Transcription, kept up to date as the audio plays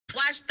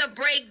watch the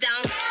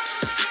breakdown.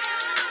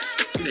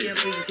 Yeah,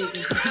 please take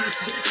me. I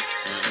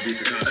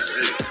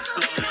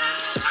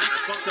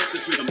fucked up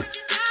this week.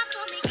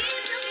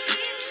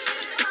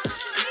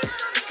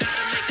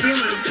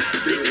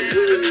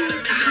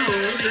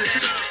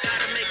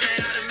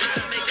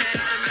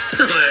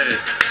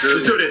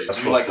 Let's do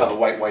this. You like how the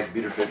white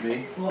beater fit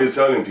me? Well,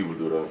 Italian people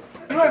do that.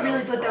 You know, I really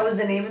thought that was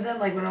the name of them.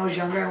 Like when I was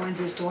younger, I went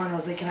to a store and I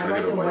was like, "Can I buy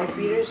some wife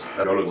beaters?"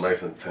 That look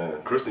nice and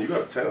tan. Kristen, you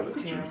got a tan. Look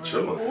at you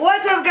chilling.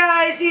 What's up,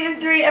 guys?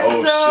 Season 3,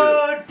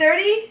 episode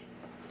 30.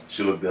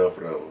 She looked down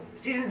for that one.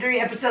 Season 3,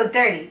 episode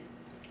 30.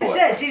 I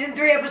said season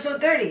 3, episode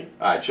 30.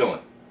 All right,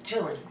 chilling.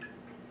 Chilling.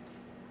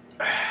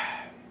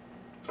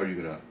 Are you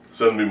gonna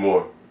send me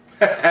more?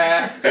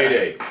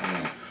 Heyday.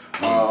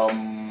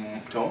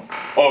 Tone?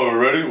 Oh, we're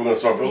ready? We're gonna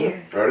start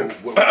filming. Ready?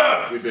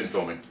 We've been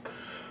filming.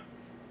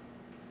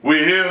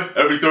 We're here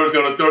every Thursday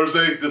on a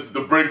Thursday. This is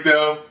the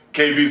breakdown.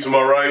 KB's to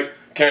my right,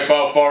 Camp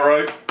Out far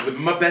right.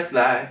 Living my best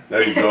life.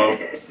 There you go.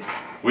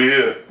 We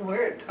here.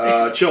 Word.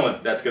 Chilling.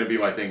 That's gonna be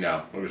my thing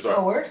now. We're gonna start.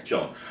 Oh, word?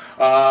 Chilling.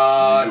 You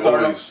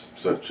always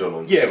said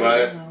chilling. Yeah,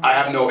 but I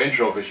have no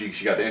intro because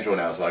she got the intro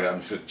now, so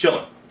I'm just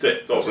chilling. That's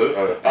it. That's it?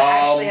 Okay. I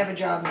actually have a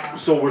job now.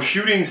 So we're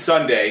shooting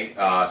Sunday,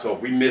 so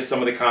if we missed some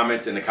of the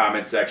comments in the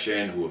comment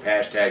section who have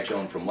hashtag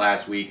chilling from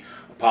last week,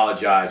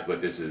 apologize, but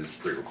this is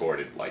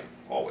pre-recorded like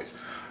always.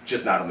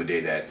 Just not on the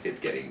day that it's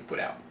getting put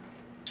out.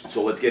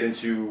 So let's get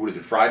into, what is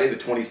it, Friday the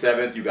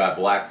 27th, you got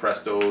Black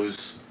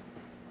Presto's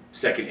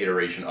second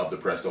iteration of the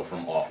Presto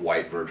from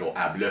Off-White, Virgil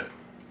Abloh.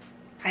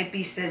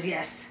 Hypebeast says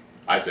yes.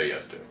 I say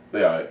yes too.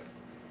 Yeah.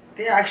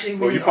 They're actually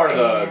really. Well, you're part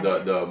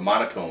of the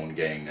monotone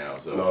gang now,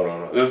 so.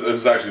 No. This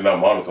is actually not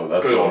monotone.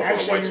 That's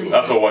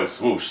a white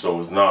swoosh,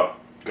 so it's not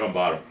gun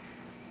bottom.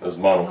 It's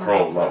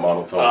monochrome, not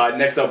monotone.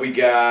 Next up we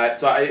got,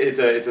 so it's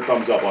a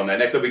thumbs up on that.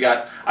 Next up we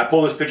got, I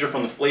pulled this picture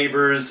from the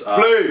Flavors.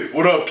 Flav,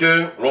 what up,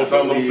 kid? Long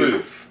time no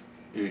see.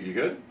 You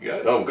good? You got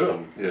it? No, I'm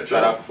good. Yeah,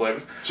 shout out for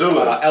Flavors.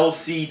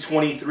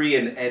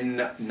 LC23 and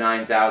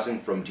N9000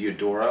 from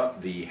Diodora,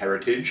 the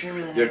Heritage.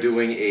 Really They're nice.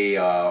 doing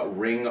a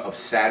Ring of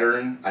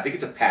Saturn. I think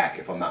it's a pack,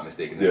 if I'm not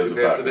mistaken. Yeah, There's two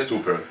pairs for this. Two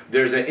pairs.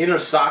 There's an inner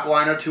sock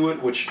liner to it,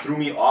 which threw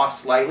me off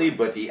slightly,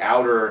 but the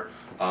outer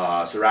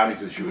surrounding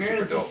to the shoe is super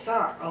Where's the dope.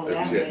 sock? Oh,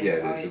 Yeah,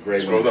 that way. it's a gray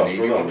Scroll one.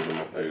 down.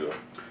 There you go.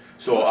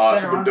 So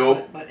Looks super better dope.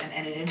 on foot, but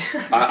unedited.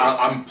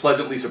 I'm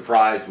pleasantly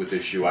surprised with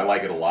this shoe. I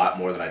like it a lot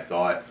more than I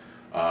thought.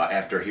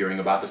 After hearing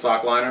about the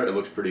sock liner, it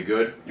looks pretty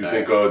good. You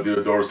think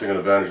Diodora's taking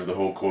advantage of the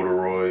whole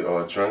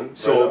corduroy trend?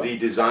 So the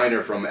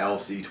designer from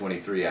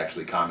LC23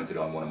 actually commented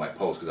on one of my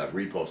posts because I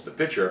reposted the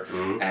picture,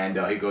 and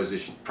he goes,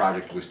 "This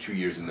project was 2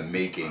 years in the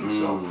making."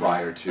 So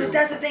prior to. But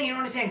that's the thing, you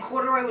don't understand.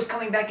 Corduroy was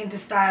coming back into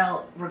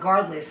style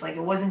regardless. Like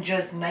it wasn't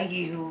just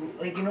Nike who,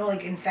 like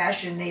like in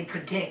fashion, they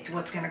predict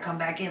what's gonna come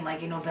back in. Like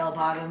bell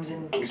bottoms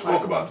and. We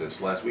spoke about this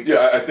last week.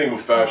 Yeah, I think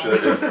with fashion,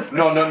 it's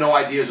no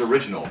ideas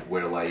original.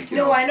 Where like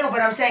No, I know,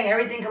 but I'm saying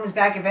everything comes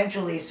back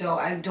eventually. So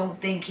I don't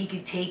think he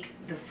could take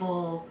the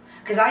full.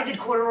 Because I did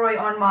corduroy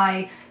on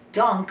my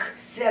Dunk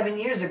 7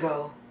 years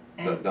ago.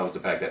 And that was the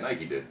pack that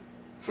Nike did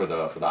for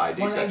the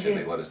ID section.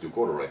 They let us do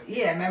corduroy.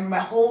 Yeah, remember my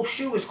whole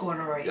shoe was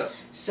corduroy.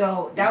 Yes.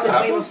 So that was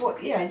way before.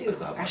 Yeah, I do.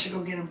 I should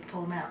go get them,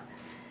 pull them out.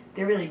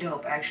 They're really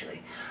dope,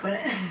 actually. But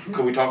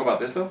could we talk about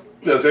this though?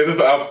 Yeah, say this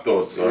for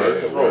Afterthoughts,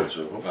 alright?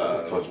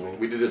 Yeah, Touch me.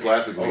 We did this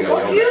last week.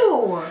 fuck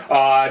you!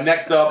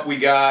 Next up, we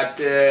got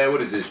what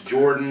is this?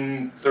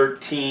 Jordan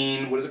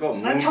 13. What is it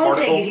called? Let Tone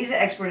take it. He's an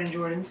expert in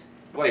Jordans.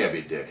 Why you gotta be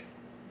a dick?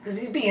 Because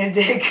he's being a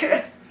dick.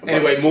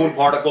 Anyway, Moon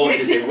Particle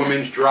is a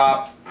women's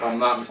drop. If I'm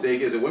not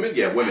mistaken, is it women?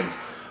 Yeah, women's.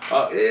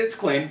 It's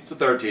clean. It's a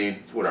 13.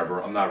 It's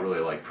whatever. I'm not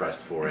really like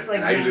pressed for it. Like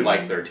and I usually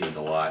like 13s a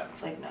lot.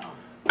 It's like no.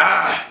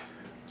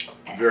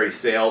 Very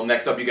sale.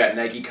 Next up, you got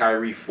Nike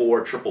Kyrie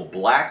 4 Triple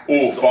Black.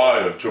 Oh,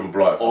 fire! Triple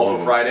black. All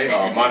for Friday.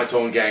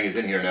 Monotone gang is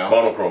in here now.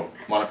 Monochrome.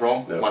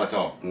 Monochrome? Yeah.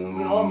 Monotone.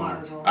 We all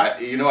monotone. I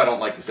don't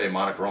like to say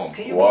monochrome.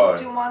 Can you Why?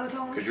 both do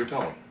monotone? Because you're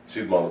tone.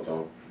 She's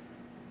monotone.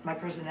 My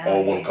personality.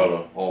 All one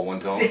color. All one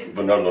tone.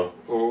 Vanilla.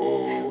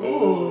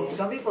 Ooh,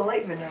 some people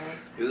like vanilla.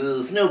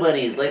 Ooh, snow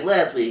bunnies like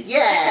last week.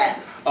 Yeah!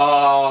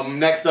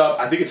 Next up,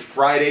 I think it's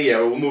Friday. Yeah,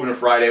 we're moving to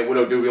Friday.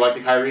 What do we like the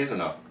Kyries or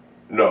no?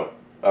 No,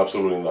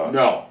 absolutely not.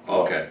 No.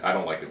 Okay, I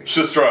don't like them either.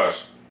 Shit's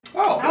trash.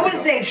 Oh, I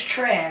wouldn't say it's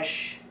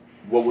trash.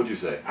 What would you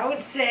say? I would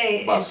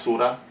say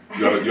Basura?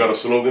 You got a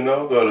slogan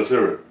now? Go ahead, let's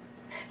hear it.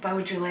 Buy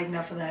what you like,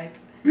 not for the hype.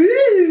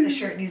 The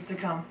shirt needs to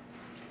come.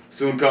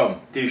 Soon come.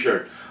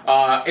 T-shirt.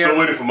 Still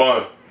waiting for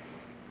mine.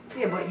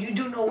 Yeah, but you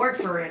do no work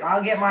for it.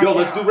 I'll get mine. Yo,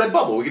 let's do Red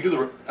Bubble. We can do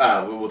the.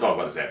 We'll talk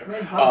about this after.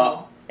 Red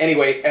Bubble.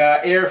 Anyway,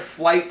 Air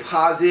Flight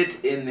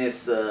Posit in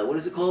this. What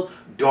is it called?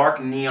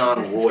 Dark Neon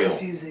This Royal. is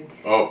confusing.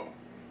 Oh,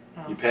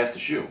 You passed the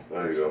shoe.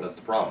 there you go. That's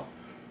the problem.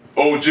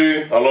 OG,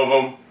 I love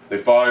them. They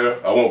fire.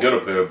 I won't get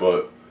a pair,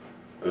 but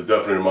it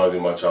definitely reminds me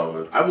of my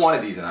childhood. I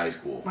wanted these in high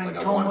school. My I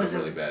Tone wanted was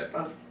them really bad.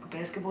 a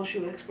basketball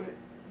shoe expert.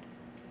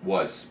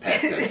 Was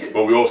past tense.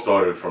 But we all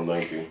started from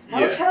Nike.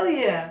 Oh, hell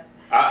yeah.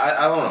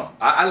 I don't know.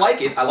 I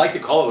like it. I like the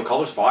color. The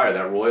color's fire.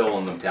 That royal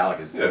and the metallic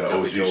is Yeah, the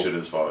definitely OG dope. shit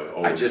is fire.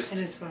 I just It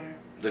is fire.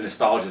 The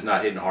nostalgia is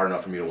not hitting hard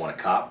enough for me to want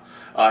to cop.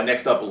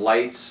 Next up,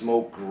 light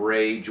smoke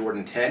gray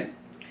Jordan 10.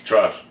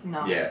 Trash.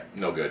 No. Yeah,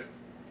 no good.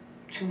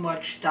 Too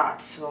much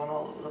dots going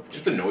all over the place.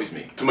 Just annoys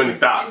me. Too many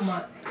dots.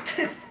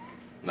 Too much.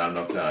 Not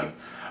enough time.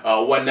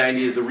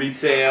 190 is the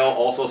retail.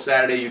 Also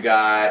Saturday you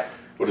got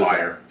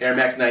Fire. Air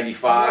Max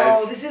 95.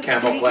 Oh, this is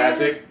Camo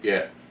Classic.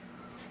 Yeah.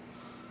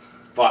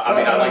 I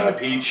mean, I like the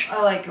peach.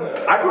 I like them.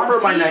 I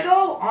prefer my night.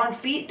 On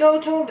feet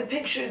though, Tone, the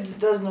picture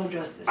does no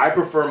justice. I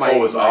prefer my.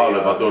 Oh, it's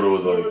olive. I thought it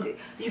was like.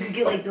 You could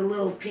get like the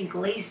little pink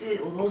laces.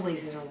 Well, those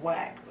laces are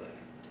whack. But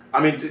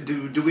I mean,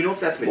 do we know if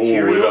that's Oh,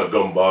 material? we got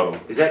gum bottom.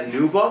 Is that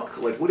nubuck?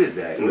 Like, what is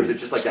that? Or is it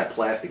just like that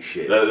plastic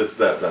shit? That is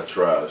that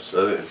trash.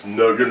 It's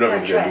no, you're never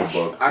gonna get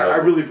nubuck. I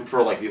really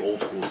prefer like the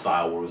old school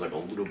style where it was like a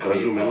little bit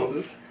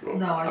of.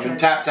 no, I mean,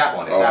 tap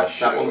on it. Oh, Tap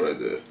shit, on what I it.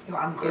 did.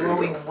 I'm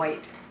glowing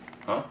white.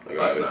 Huh? I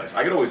got That's it. nice.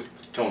 I could always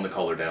tone the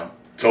color down.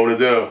 Tone it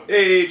down.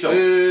 Hey, tone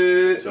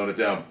it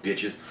down,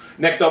 bitches.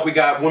 Next up, we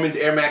got women's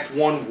Air Max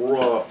 1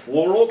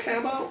 floral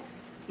camo.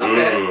 Not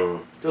bad.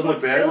 Doesn't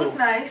look bad. They look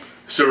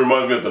nice. Shit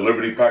reminds me of the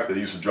Liberty pack that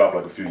used to drop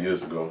like a few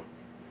years ago.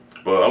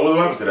 But I wonder what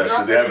happened to that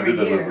shit. They haven't did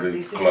the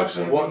Liberty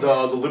collection. Well,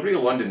 the Liberty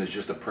of London is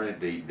just a print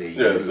they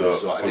use.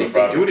 So they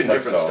do it in different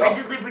textile. stuff. I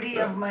did Liberty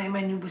of my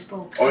new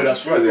bespoke. Oh, yeah,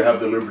 that's right. They have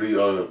the Liberty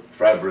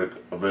fabric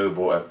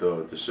available at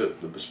the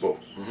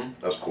bespokes.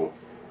 That's cool.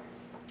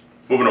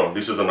 Moving on.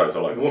 These are nice. I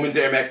like them. Women's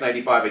Air Max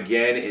 95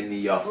 again in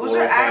the Those floral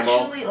are camo.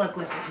 actually, look,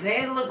 listen,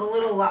 they look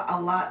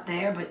a lot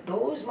there, but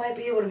those might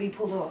be able to be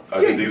pulled off.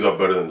 I think these are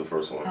better than the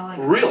first one. I like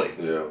Really?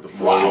 Yeah, the If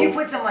floral. you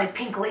put some like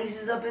pink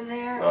laces up in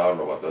there. I don't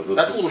know about that.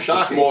 That's a little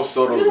shocking. Small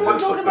subtle You're the one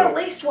hints talking of about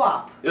that. lace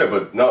swap. Yeah,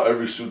 but not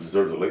every shoe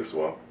deserves a lace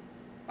swap.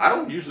 I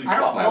don't usually I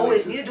swap don't my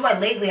always, laces. neither do I.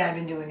 Lately, I've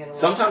been doing it a lot.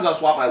 Sometimes I'll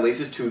swap my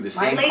laces to the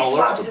same lace color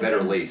swaps of a have better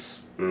been-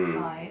 lace.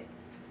 Alright.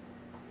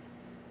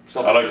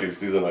 I like these.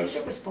 These are nice. These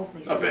are bespoke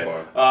laces. Not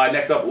bad.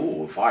 Next up,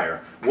 ooh,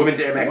 fire. Women's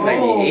Air Max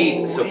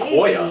 98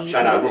 Sequoia. hey.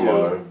 Shout out Never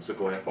to mind.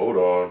 Sequoia. Hold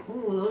on.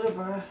 Ooh, those are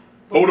for...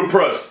 Hold the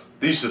press.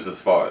 These shits is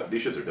fire.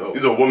 These shits are dope.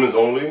 These are women's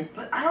only.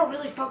 But I don't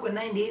really fuck with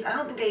 98. I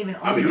don't think I even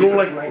own I mean, You don't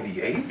like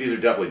 98s? These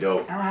are definitely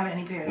dope. I don't have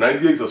any pairs.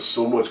 98s are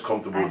so much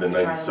comfortable than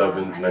I have to try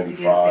them on. 97s, I need to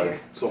get a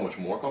 95. So much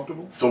more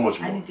comfortable. So much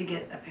I more. need to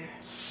get a pair.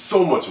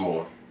 So much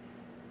more.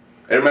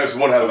 Air Max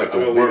 1 has like I'm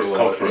the gonna leave worst it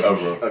alone. comfort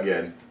ever.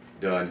 Again,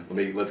 done.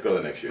 Let's go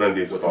to the next shoe.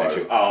 98 is What's the next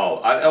fire. shoe?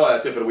 Oh,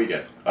 that's it for the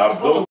weekend.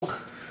 Afterthoughts.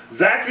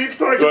 That's it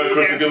for Go ahead,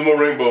 Kristen, give them a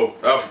rainbow.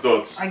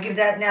 Afterthoughts. I give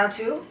that now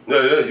too?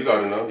 Yeah, you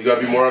got it now. You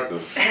gotta be more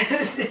active.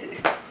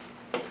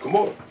 Come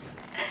on.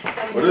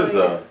 What is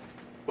that?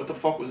 What the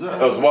fuck was that?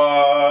 That was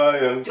why.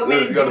 And Do you want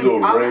me you to gotta do a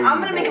rainbow.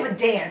 I'm gonna make him a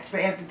dance for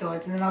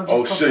Afterthoughts and then I'll just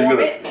Oh shit, perform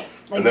you're it. gonna.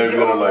 Like, And then we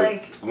you're gonna all,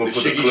 like. We're gonna The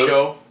put the Shiggy clip.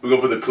 show? We're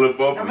gonna put the clip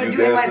up. I'm and gonna you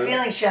do it my dancing.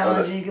 feelings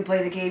challenge and you can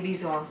play the KB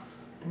song.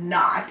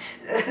 Not.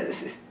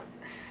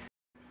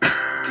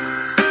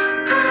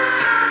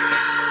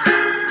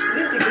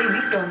 This is the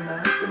KB song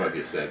though. There might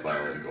be a sad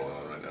violin going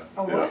on right now.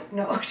 Oh Yeah. what?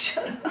 No,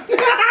 shut up.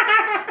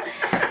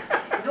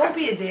 Don't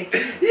be a dick.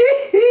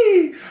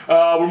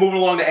 We're moving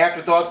along to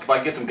Afterthoughts. If I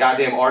can get some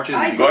goddamn arches.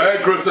 Go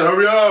ahead, Kristen,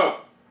 hurry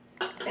up.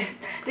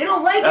 They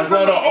don't like That's it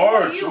from not me. an They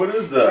want arch. you. What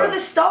is that? You're the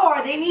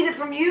star. They need it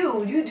from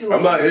you. You do it.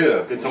 I'm not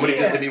here. Could somebody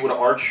just hit me with an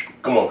arch?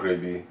 Come on,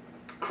 Krabby.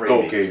 Cravey.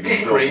 Go, KB.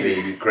 Go, Cravey.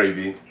 KB.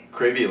 Krabby.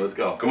 Cravey, let's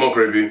go. Come on,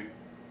 Krabby.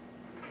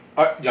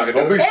 Alright, y'all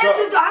Don't be it. shy.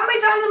 How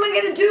many times am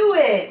I gonna do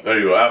it? There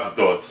you go.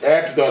 Afterthoughts.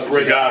 Afterthoughts,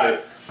 You got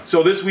it.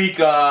 So this week,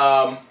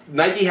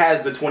 Nike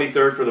has the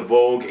 23rd for the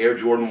Vogue Air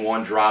Jordan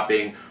 1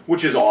 dropping,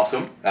 which is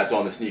awesome. That's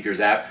on the sneakers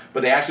app.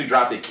 But they actually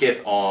dropped a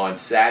kith on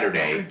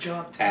Saturday. Good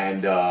job.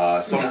 And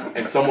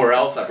somewhere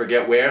else, I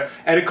forget where.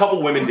 And a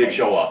couple women did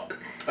show up.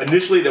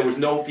 Initially, there was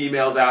no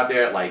females out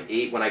there. At like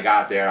 8 when I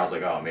got there, I was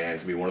like, oh man,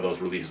 it's gonna be one of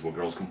those releases where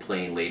girls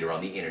complain later on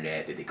the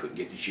internet that they couldn't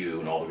get the shoe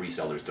and all the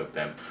resellers took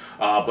them.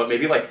 But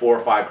maybe like 4 or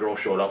 5 girls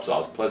showed up, so I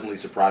was pleasantly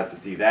surprised to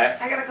see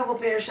that. I got a couple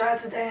pairs. Shout out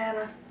to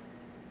Diana.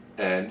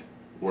 And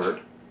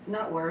word.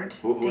 Not Word.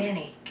 Who-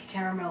 Danny.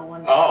 Caramel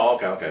one. Oh,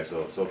 okay.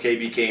 So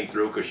KB came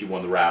through because she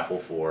won the raffle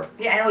for.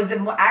 Yeah, and it was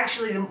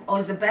it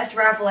was the best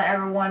raffle I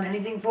ever won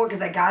anything for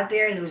because I got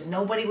there was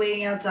nobody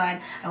waiting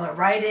outside. I went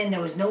right in. There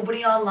was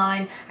nobody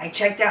online. I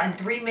checked out in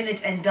 3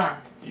 minutes and done.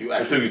 You It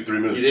actually took you 3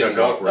 minutes you to didn't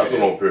check walk out. right That's a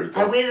in. long period of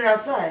I time. waited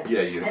outside.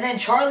 Yeah, you. And then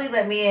Charlie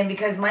let me in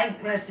because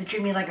Mike has to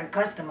treat me like a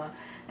customer.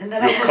 And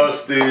then You're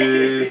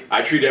custy.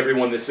 I treat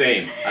everyone the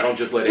same. I don't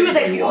just let He was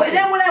like, anybody walk and in.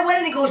 then when I went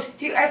in, he goes,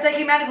 after I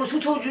came out, he goes,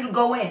 who told you to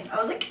go in? I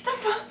was like, get the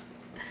fuck.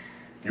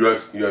 You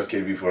asked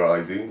KB for her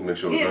ID to make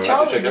sure Yeah, it was I her.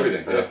 have to check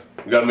everything. Yeah.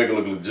 You gotta make it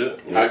look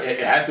legit. You know? It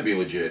has to be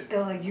legit. They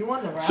were like, you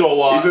won the raffle.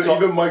 So,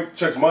 Even Mike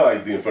checks my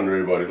ID in front of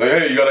everybody. Like,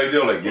 hey, you got ID?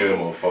 I'm like, yeah,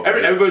 motherfucker.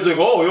 everybody's like,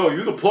 oh, yo,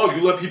 you the plug.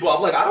 You let people.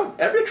 I'm like, I don't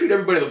ever treat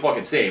everybody the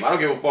fucking same. I don't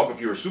give a fuck if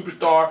you're a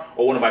superstar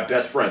or one of my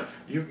best friends.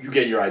 You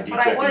get your ID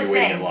But I checked and was you're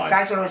waiting saying, in line.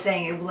 back to what I was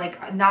saying, it was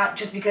like, not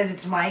just because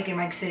it's Mike and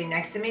Mike's sitting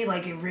next to me,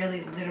 like, it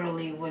really,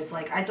 literally was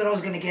like, I thought I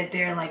was going to get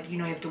there and, like, you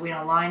have to wait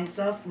online and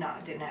stuff. No,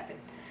 it didn't happen.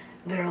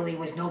 Literally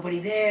was nobody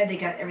there.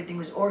 Everything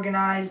was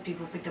organized.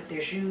 People picked up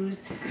their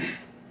shoes.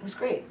 It was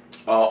great.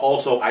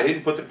 Also, I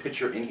didn't put the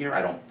picture in here,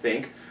 I don't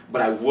think,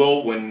 but I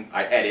will when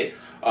I edit.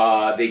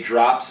 They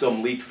dropped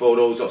some leaked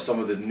photos of some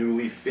of the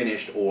newly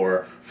finished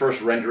or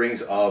first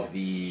renderings of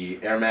the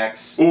Air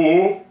Max.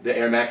 Ooh. The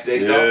Air Max Day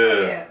stuff.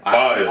 Yeah.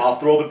 I'll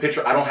throw the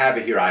picture. I don't have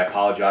it here. I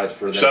apologize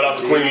for that. Shout out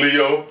to Queen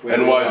Leo,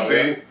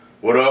 NYC.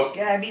 What up?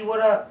 Gabby, what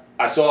up?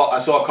 I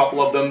saw a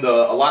couple of them.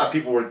 A lot of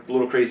people were a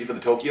little crazy for the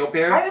Tokyo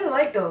pair. I really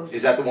like those.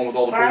 Is that the one with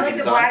all the but crazy I like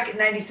designs? the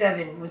black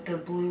 97 with the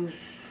blues.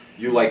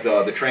 You like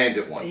the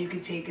transit one. You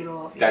can take it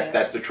off.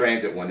 That's the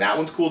transit one. That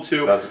one's cool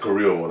too. That's the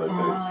Korea one,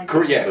 I think.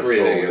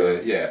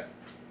 Korea. Yeah.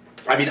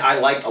 I mean, I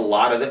liked a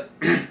lot of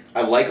the.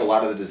 I like a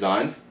lot of the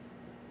designs.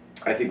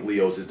 I think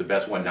Leo's is the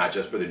best one, not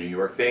just for the New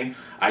York thing.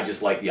 I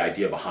just like the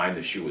idea behind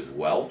the shoe as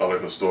well. I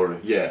like the story.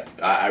 Yeah,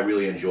 I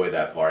really enjoy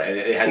that part. And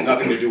it has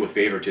nothing to do with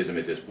favoritism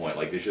at this point.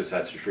 Like, this just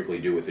has to strictly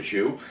do with the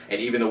shoe.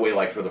 And even the way,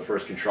 like, for the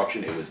first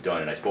construction, it was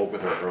done. And I spoke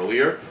with her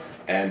earlier.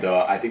 And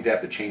I think they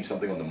have to change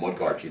something on the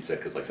mudguard, she said,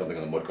 because like something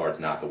on the mudguard's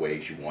not the way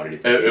she wanted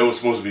it to be. It was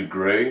supposed to be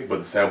gray, but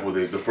the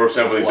first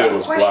sample they did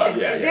was Question: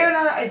 black.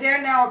 Is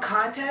there now a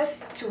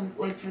contest to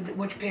like for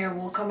which pair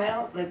will come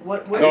out? Like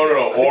what?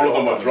 No. All of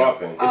them are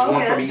dropping. It's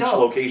one from each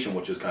location,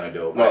 which is kind of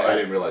dope. No, I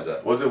didn't realize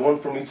that. Was it one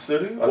from each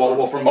city?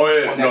 Well, from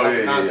each one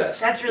that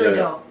contest. That's really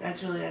dope.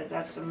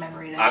 That's the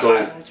memory. That's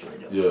really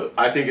dope. Yeah,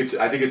 I think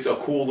it's a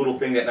cool little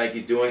thing that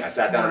Nike's doing. I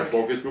sat down in a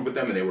focus group with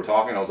them and they were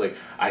talking. I was like,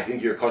 I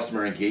think your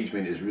customer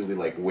engagement is really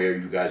like where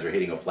you guys are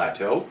hitting a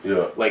plateau.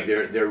 Yeah. Like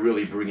they're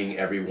really bringing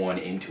everyone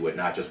into it,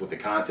 not just with the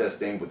contest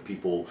thing, but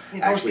people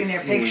actually posting their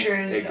seeing,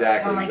 pictures.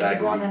 Exactly. If you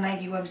go on the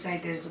Nike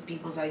website, there's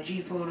people's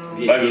IG photos.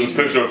 Like there's a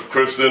picture of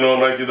Kristen on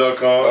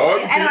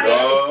Nike.com. And on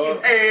A6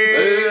 too.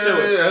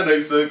 Hey, and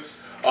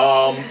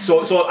A6.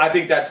 So I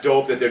think that's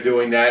dope that they're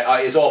doing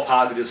that. It's all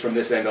positives from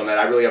this end on that.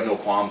 I really have no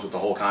qualms with the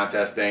whole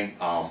contest thing.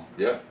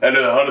 Yeah. And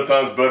then 100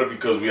 times better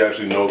because we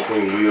actually know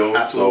Queen Leo.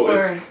 Absolutely.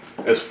 So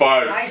it's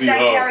fire to see her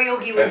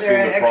karaoke with and see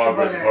the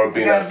progress of her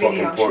being at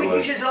fucking Portland.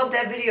 We should throw up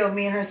that video of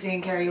me and her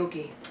singing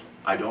karaoke.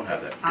 I don't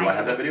have that. Do I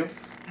have that video?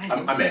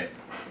 I may.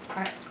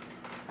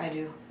 I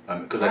do.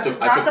 Because I took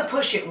not the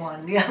push it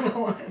one, the other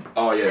one.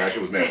 Oh yeah, that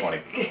shit was mad funny.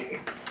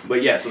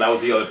 But yeah, so that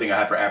was the other thing I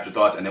had for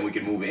Afterthoughts, and then we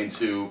can move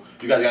into.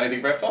 You guys got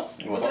anything for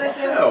Afterthoughts? What did I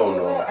say? Hell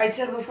no. I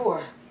said it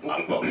before.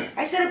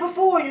 I said it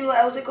before, and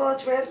I was like, oh,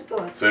 it's for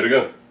Afterthoughts. Say it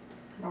again.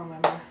 I don't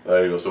remember.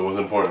 There you go. So it was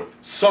important.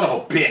 Son of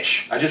a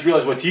bitch! I just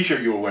realized what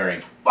T-shirt you were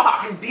wearing.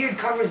 Fuck! His beard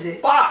covers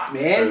it. Fuck,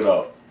 man! Check it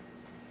out.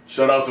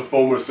 Shout out to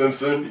Fomer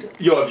Simpson.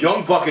 Yo, if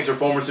Young Buckets or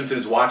Fomer Simpson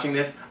is watching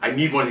this, I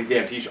need one of these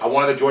damn T-shirts. I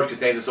wanted the George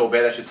Costanza so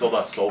bad. That shit sold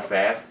out so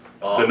fast.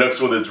 The next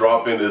one they're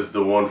dropping is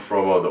the one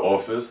from The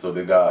Office. So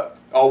they got.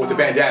 Oh, with the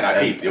bandana. I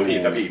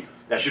peeped.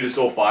 That shit is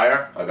so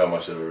fire. I got my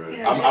shit already.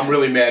 Yeah, I'm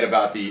really mad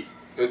about the.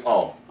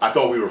 Oh, I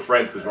thought we were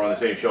friends because we're on the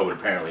same show, but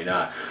apparently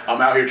not. I'm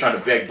out here trying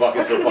to beg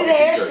buckets What's for a gonna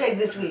fucking be the T-shirt. hashtag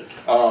this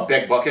week?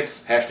 Beg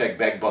buckets. Hashtag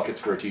beg buckets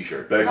for a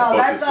T-shirt. Beg No,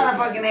 that's buckets not a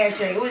for fucking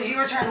hashtag. It was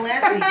your turn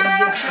last week.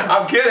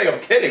 I'm kidding.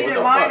 It's What either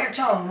the mine fuck? or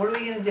Tone. What are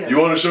we gonna do? You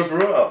want a shirt for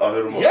real? I'll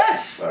hit him up.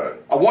 Yes. All right.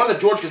 I wanted the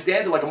George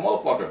Costanza like a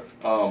motherfucker.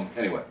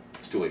 Anyway,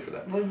 it's too late for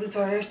that. What's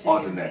our hashtag?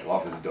 On to the next.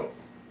 Office is dope.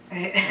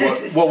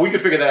 Well, we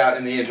could figure that out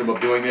in the interim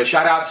of doing this.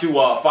 Shout out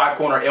to Five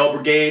Corner Ale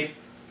Brigade.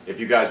 If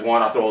you guys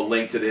want, I'll throw a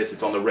link to this.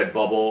 It's on the Red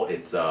Bubble.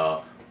 It's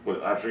I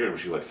forget, was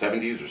she like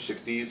 70s or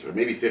 60s or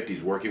maybe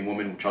 50s working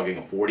woman chugging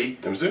a 40.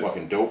 Let me see.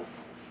 Fucking dope.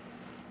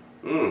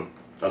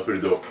 That's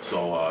pretty dope.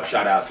 So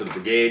shout out to the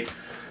brigade.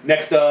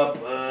 Next up,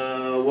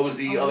 what was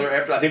the other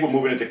after? I think we're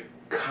moving into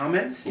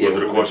comments. Go to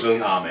the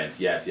questions? Comments,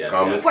 yes.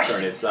 Comments.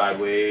 Turn it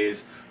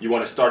sideways. You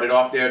want to start it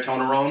off there,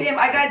 Tonerone? Damn,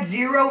 I got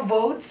 0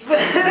 votes for the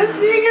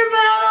sneaker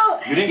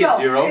battle. You didn't get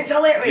 0. It's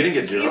hilarious. You didn't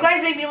get 0. You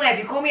guys make me laugh.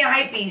 You call me a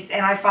hype beast,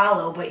 and I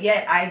follow, but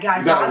yet I got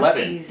You got Don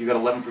 11. C's. You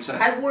got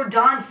 11%. I wore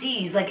Don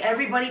C's. Like,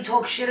 everybody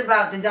talks shit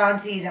about the Don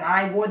C's, and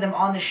I wore them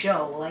on the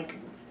show. Like,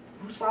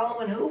 who's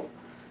following who?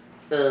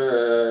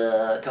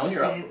 Tell me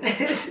you're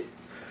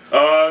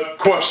up.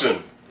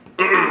 Question.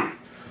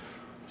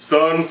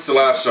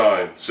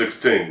 Sun/Shine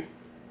 16.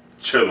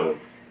 Chillin'.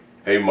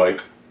 Hey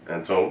Mike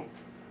and Tone.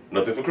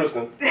 Nothing for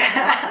Kristen.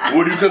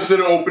 Would you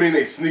consider opening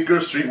a sneaker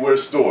streetwear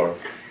store?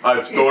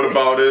 I've thought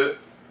about it.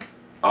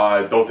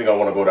 I don't think I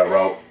want to go that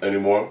route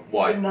anymore.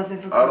 Why?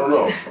 Nothing for Kristen. I don't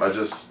know. I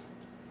just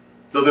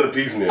doesn't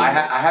appease me anymore.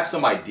 I have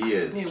some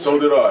ideas. So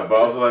did I,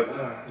 but I was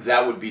like,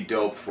 that would be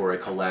dope for a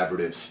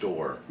collaborative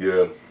store.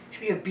 Yeah. Should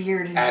be a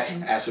beard and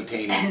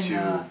Ascertaining and,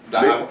 to.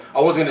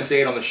 I wasn't gonna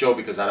say it on the show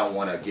because I don't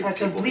want to give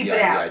so people bleep the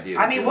it out. idea.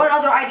 I mean, what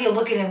other idea?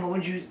 Look at him. What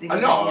would you think?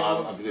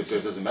 No, it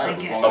doesn't matter. I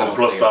As long as guess. I I'm a don't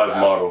plus say it size out.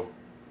 model.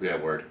 Yeah,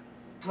 word.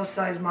 Plus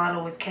size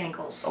model with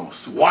cankles. I'm a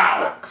super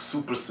snack.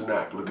 Super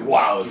snack. Look at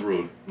Wow, me. that's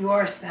rude. You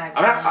are a snack.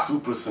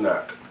 Super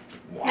snack.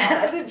 Wow.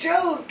 That's a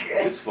joke.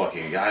 This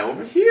fucking guy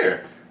over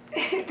here.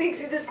 He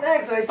thinks he's a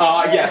snack, so I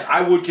said Yes,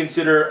 I would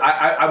consider.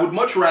 I would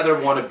much rather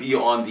want to be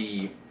on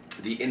the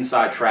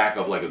inside track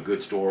of like a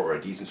good store or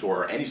a decent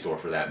store or any store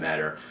for that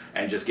matter,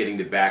 and just getting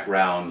the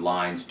background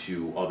lines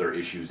to other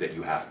issues that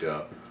you have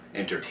to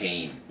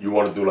entertain. You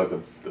want to do like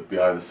the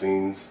behind the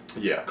scenes?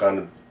 Yeah. Kind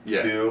of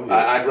deal. Yeah.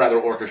 I'd rather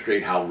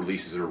orchestrate how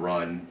releases are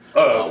run.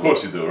 Of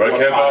course you do, right?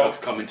 What products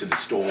come into the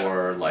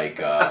store, like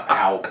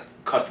how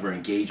customer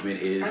engagement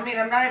is. I mean,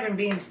 I'm not even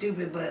being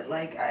stupid, but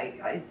like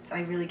I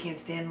really can't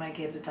stand Mike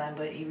half the time,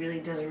 but he really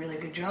does a really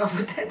good job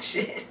with that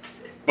shit.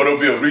 But it'll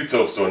be a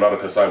retail store, not a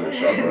consignment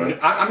shop, right?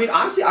 I mean,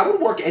 honestly, I would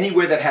work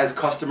anywhere that has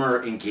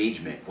customer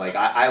engagement. Like,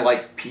 I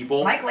like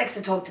people. Mike likes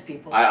to talk to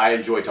people. I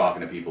enjoy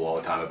talking to people all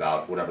the time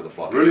about whatever the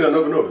fuck. Really? It is. I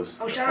never noticed.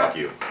 Oh, shut Fuck up.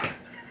 you.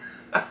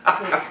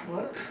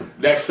 What?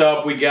 Next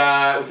up, we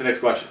got, what's the next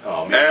question?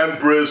 Oh, man.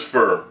 Ambriz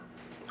Fur.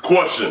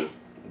 Question.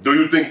 Do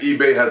you think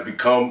eBay has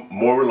become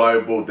more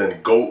reliable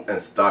than GOAT and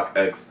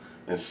StockX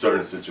in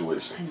certain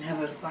situations? I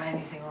never buy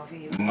anything off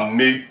eBay.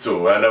 Me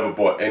too. I never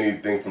bought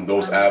anything from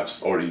those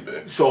apps or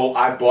eBay. So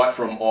I bought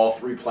from all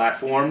three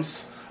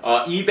platforms.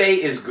 eBay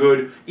is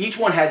good. Each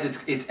one has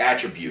its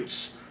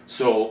attributes.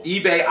 So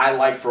eBay I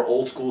like for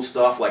old school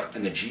stuff, like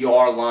in the GR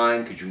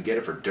line, because you can get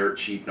it for dirt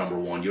cheap, number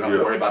one. You don't have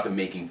to worry about them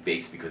making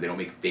fakes, because they don't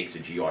make fakes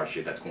of GR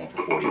shit that's going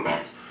for 40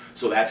 bucks.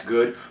 So that's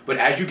good. But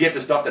as you get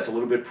to stuff that's a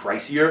little bit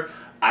pricier,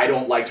 I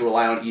don't like to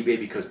rely on eBay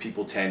because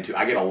people tend to,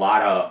 I get a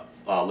lot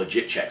of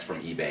legit checks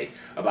from eBay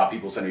about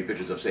people sending me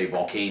pictures of, say,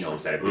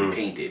 volcanoes that have been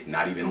painted.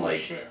 Not even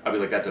Shit. I'd be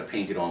like, that's a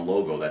painted on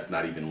logo. That's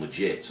not even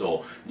legit.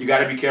 So you got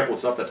to be careful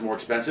with stuff that's more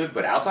expensive.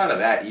 But outside of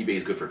that, eBay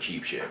is good for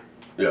cheap shit.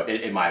 Yeah.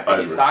 In my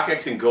opinion.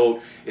 StockX and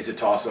GOAT is a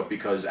toss-up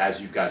because, as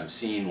you guys have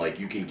seen, like,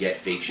 you can get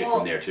fake shit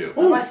from there, too.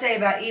 I must say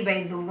about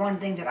eBay, the one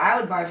thing that I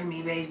would buy from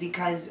eBay is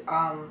because,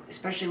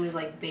 especially with,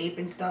 like, vape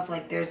and stuff,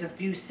 like, there's a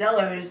few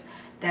sellers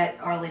that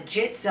are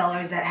legit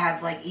sellers that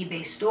have, like,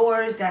 eBay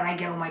stores that I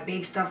get all my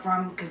vape stuff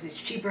from because it's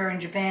cheaper in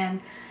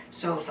Japan.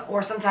 So,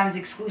 or sometimes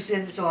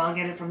exclusive, so I'll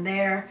get it from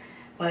there.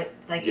 But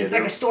like it's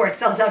like a store; it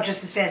sells out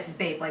just as fast as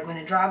vape. Like when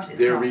it drops, it's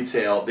their gone.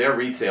 retail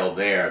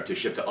there to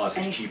ship to us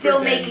and is he's cheaper still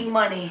than making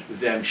money.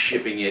 Them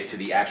shipping it to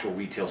the actual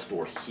retail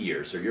store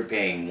here. So you're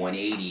paying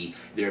 $180,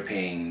 they're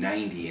paying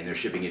 $90, and they're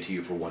shipping it to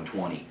you for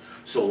 $120.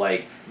 So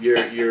like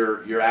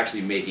you're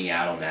actually making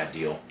out on that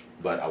deal.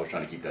 But I was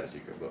trying to keep that a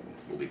secret, but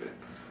we'll leave it in.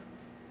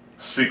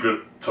 Secret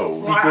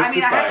toad. Well, I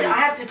mean, I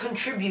have to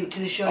contribute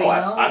to the show. Oh,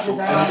 you know?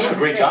 absolutely. You're doing a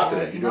great job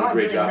today. You're doing a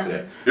great job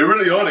today. You're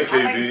really on it, KB.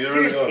 I'm like You're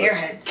really serious on it.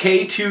 airheads.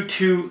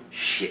 K22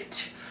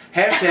 shit.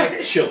 Hashtag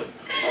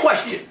chillin'.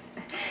 Question.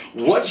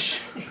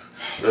 What's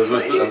You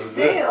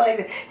say it like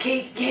that.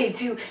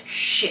 K2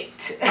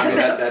 shit. I mean,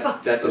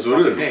 that's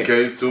what it is. name.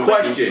 K2.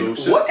 Question.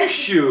 Shit. What's a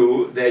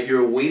shoe that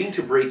you're waiting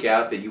to break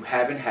out that you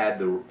haven't had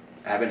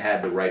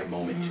the right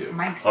moment to?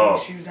 Mike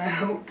saves shoes, I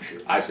hope.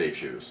 I save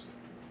shoes.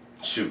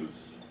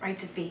 Shoes. Right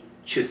to feet.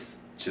 Just.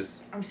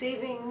 I'm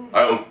saving.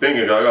 I'm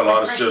thinking. I got a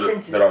lot of shit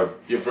Princess. that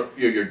I.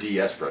 Your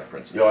DS Fresh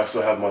Princess. Yo, I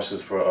still have my shit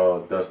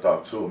for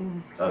desktop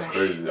too. That's fresh.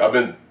 crazy. I've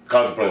been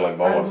contemplating like,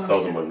 I want to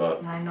sell them or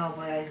not. I know,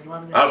 but I just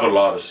love them. I have a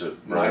lot of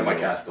shit. Mine are my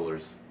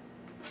Castellers.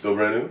 Still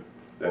brand new?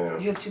 Damn.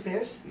 You have 2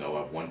 pairs? No, I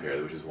have 1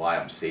 pair, which is why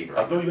I'm saving.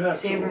 I thought you had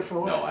Saver two.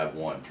 for what? No, I have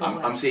 1.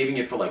 I'm saving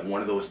it for like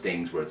one of those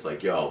things where it's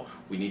like, yo,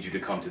 we need you to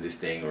come to this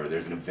thing, or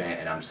there's an event,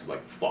 and I'm just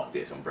like, fuck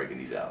this, I'm breaking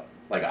these out.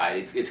 Like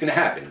it's gonna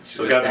happen. It's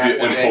So it got to be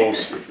an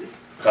impulse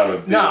kind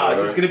of deal. No, right?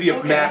 it's gonna be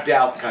a mapped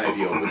out kind of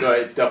deal. But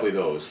it's definitely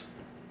those.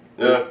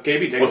 Yeah.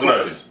 KB, take What's a question.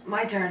 next?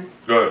 My turn.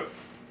 Go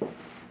ahead.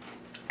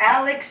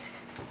 Alex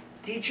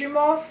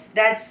Dietrimoff.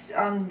 That's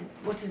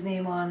what's his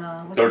name on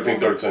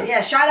 1313.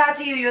 Yeah, shout out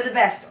to you. You're the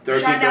best.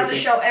 1313. Shout out the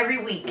show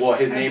every week. Well,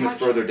 his name is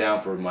further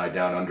down for my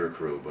Down Under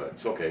crew, but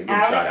it's okay. Give him a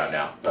shout Alex?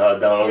 out now.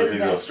 Down You're under the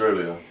he's in best.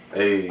 Australia.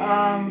 Hey.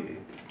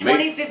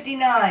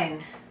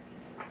 2059.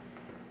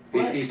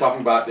 He's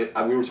talking about.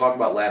 We were talking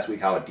about last week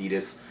how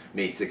Adidas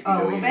made 60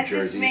 million in Juventus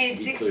jerseys. made He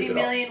 60 clears it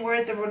up. million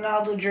worth of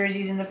Ronaldo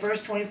jerseys in the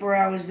first 24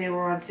 hours they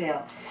were on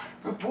sale.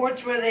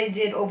 Reports where they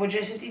did over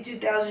just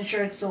 52,000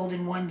 shirts sold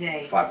in one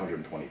day.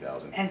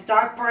 520,000. And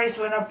stock price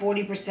went up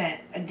 40%.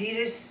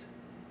 Adidas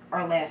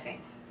are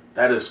laughing.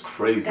 That is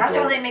crazy. That's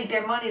bro. how they make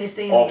their money to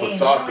stay in Off the of game.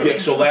 soccer. Yeah,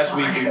 so last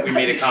week we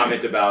made a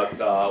comment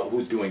about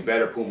who's doing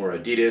better, Puma or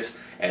Adidas,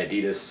 and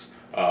Adidas.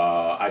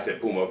 I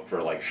said Puma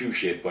for like shoe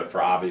shit, but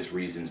for obvious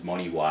reasons,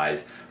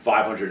 money-wise,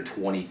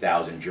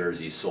 520,000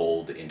 jerseys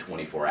sold in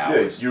 24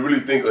 hours. Yeah, you really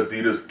think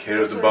Adidas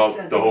cares That's what I about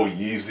said. the whole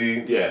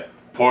Yeezy Yeah.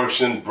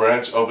 portion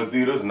branch of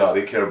Adidas? No,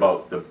 they care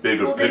about the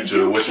bigger Well, they picture,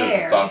 do which is the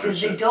care soccer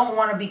because they shit. don't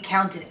want to be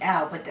counted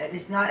out, but that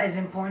it's not as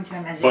important to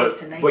them as But- it is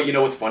to Nike. But you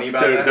know what's funny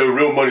about that? Their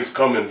real money's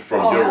coming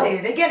from Oh, hell Europe.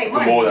 yeah, they're getting from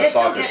money. all that They're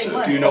still soccer getting shit.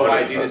 money. Do you know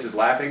why 100%. Adidas is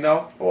laughing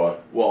though? Why?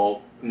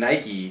 Well,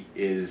 Nike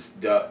is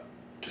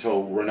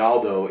so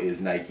Ronaldo is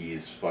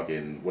Nike's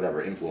fucking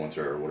whatever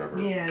influencer or whatever.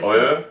 Yes. Oh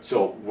yeah?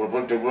 So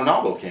the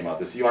Ronaldos came out,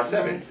 the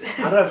CR7s,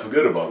 How did I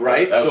forget about that?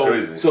 right? That's so,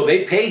 crazy. So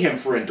they pay him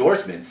for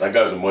endorsements, That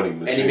guy's a money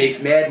machine. and he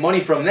makes mad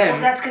money from them.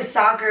 Well, that's because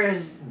soccer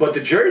is. But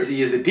the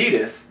jersey is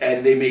Adidas,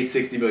 and they made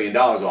 $60 million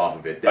off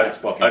of it. That's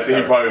fucking. I think he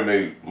terrible. probably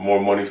made more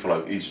money for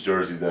like each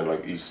jersey than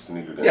like each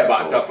sneaker. Yeah,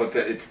 sold. but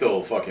it's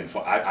still fucking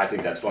fun. I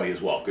think that's funny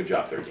as well. Good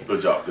job, 13. Good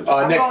job, good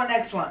job. I'm next. going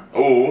next one.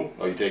 Oh,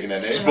 Oh, you taking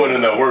that he's name? putting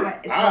in that work.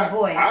 It's my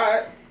boy. All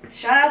right.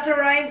 Shout out to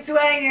Ryan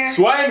Swanger.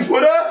 Swangs,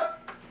 what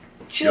up?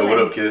 Chilling. Yo,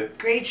 what up, kid?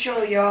 Great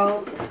show,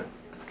 y'all.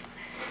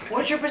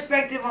 What's your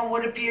perspective on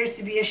what appears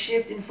to be a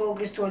shift in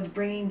focus towards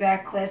bringing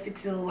back classic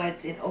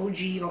silhouettes in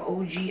OG or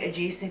OG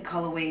adjacent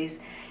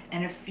colorways,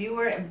 and a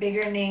fewer,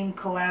 bigger name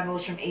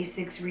collabos from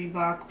Asics,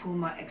 Reebok,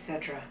 Puma,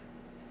 etc.?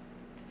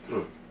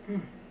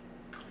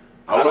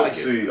 I would like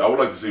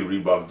to see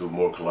Reebok do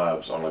more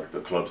collabs on like the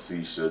Club C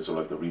shits or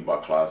like the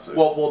Reebok Classics.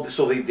 Well,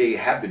 so they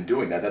have been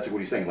doing that. That's what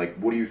he's saying. Like,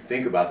 what do you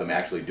think about them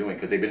actually doing?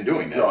 Because they've been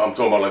doing that. No, I'm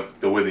talking about like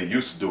the way they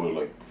used to do it,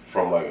 like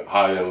from like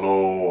high and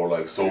low or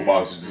like Soul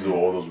Box used to do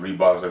all those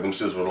Reeboks. Like them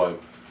shits were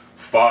like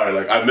fire.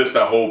 Like I missed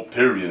that whole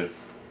period of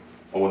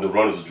when the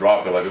runners were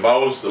dropping. Like if I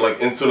was like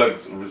into like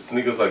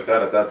sneakers like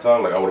that at that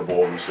time, like I would have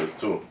bought all these shits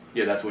too.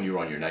 Yeah, that's when you were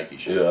on your Nike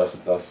shit. Yeah,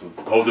 that's a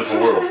whole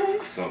different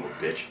world. Son of a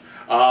bitch.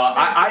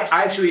 I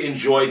actually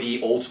enjoy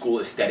the old school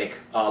aesthetic.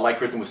 Like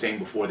Kristen was saying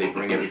before, they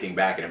bring everything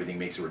back and everything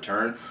makes a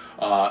return.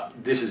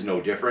 This is no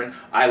different.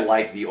 I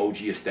like the OG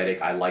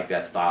aesthetic. I like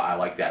that style. I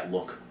like that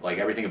look. Like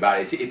everything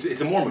about it.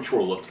 It's a more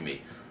mature look to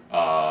me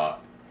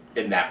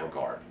in that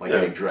regard. Like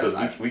getting dressed.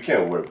 Because we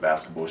can't wear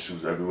basketball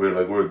shoes everywhere.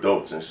 Like we're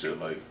adults and shit.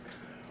 Like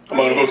I'm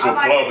not gonna go to a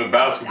club in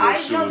basketball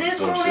shoes. I know there's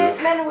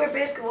grown-ass men who wear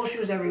basketball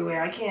shoes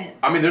everywhere. I can't.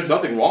 I mean, there's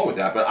nothing wrong with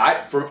that,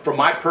 but for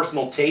my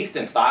personal taste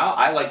and style,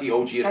 I like the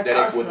OG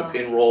aesthetic with a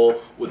pin roll,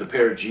 with a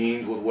pair of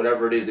jeans, with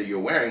whatever it is that you're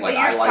wearing. Like,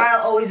 but your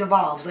style always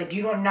evolves. Like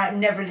you don't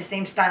never the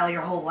same style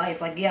your whole life.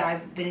 Like yeah,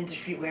 I've been into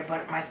streetwear,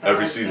 but my style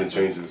every season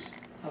changes.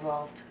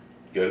 Evolved.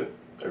 Get it?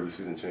 Every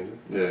season changes.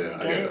 Yeah,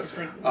 I get it. It's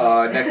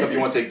like, next up, you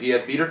want to take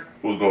DS Beater?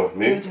 Who's going?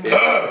 Me?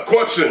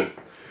 Question.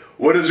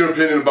 What is your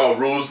opinion about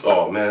rules?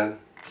 Oh man.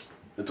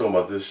 You're talking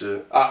about this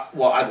shit?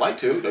 Well, I'd like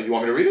to. Do you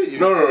want me to read it?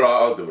 No,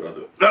 I'll do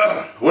it.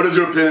 What is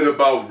your opinion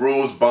about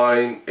rules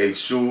buying a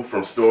shoe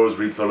from stores,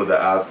 retailer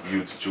that asks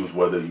you to choose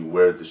whether you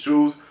wear the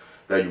shoes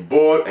that you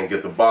bought and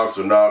get the box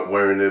or not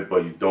wearing it,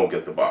 but you don't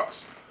get the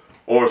box?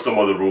 Or some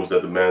other rules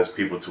that demands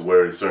people to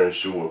wear a certain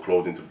shoe or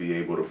clothing to be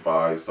able to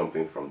buy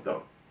something from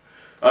them?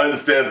 I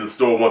understand that the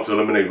store wants to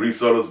eliminate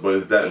resellers, but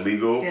is that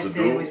legal to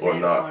do or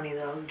not? Funny,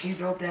 though. Can you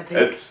throw up that pic?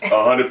 It's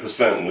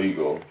 100%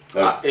 legal.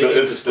 Like,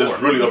 it's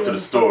really up to the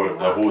store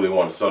who they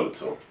want to sell it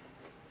to.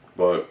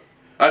 But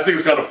I think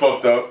it's kind of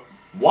fucked up.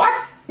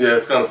 What? Yeah,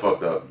 it's kind of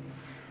fucked up.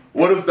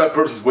 What if that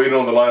person's waiting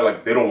on the line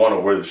like they don't want to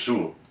wear the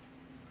shoe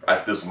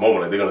at this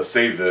moment? Like they're gonna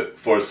save it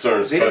for a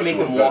certain. They didn't make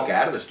them walk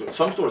out of the store.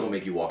 Some stores will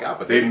make you walk out,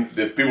 but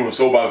the people from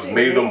Soul Box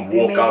made them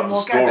walk out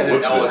the store with it.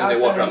 And then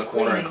they walk around the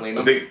corner and clean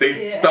them.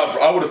 They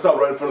stopped. I would have stopped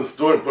right in front of the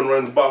store and put them right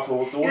in the box and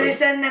walked away. They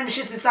send them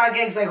shits to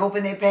StockX like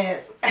hoping they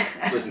pass.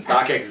 Listen,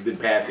 StockX has been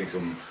passing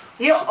some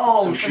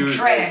shoes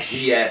trash.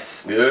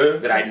 GS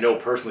that I know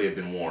personally have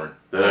been worn.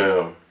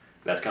 Damn, like,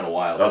 that's kind of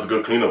wild. That was a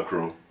good cleanup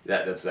crew.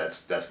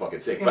 That's fucking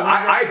sick. But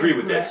I agree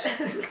with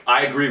this.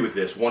 I agree with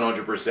this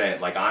 100%.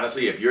 Like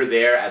honestly, if you're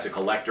there as a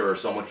collector or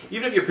someone,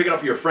 even if you're picking up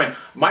for your friend,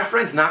 my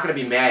friend's not gonna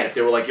be mad if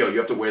they were like, "Yo, you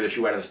have to wear the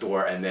shoe out of the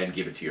store and then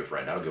give it to your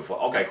friend." I don't give a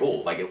fuck. Okay,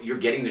 cool. Like you're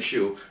getting the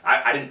shoe.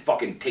 I didn't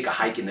fucking take a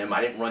hike in them. I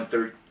didn't run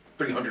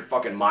 300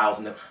 fucking miles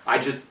in them. I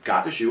just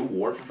got the shoe,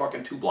 wore it for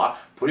fucking 2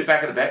 blocks, put it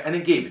back in the bag, and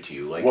then gave it to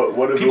you. Like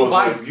what if people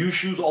buy like, used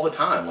shoes all the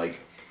time. Like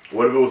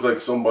what if it was like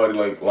somebody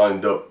like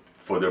lined up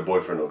for their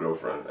boyfriend or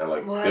girlfriend and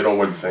like they don't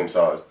wear the same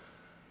size?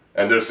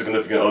 And their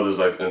significant others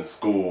like in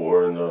school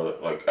or in the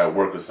like at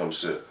work or some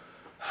shit,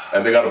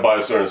 and they got to buy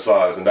a certain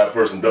size, and that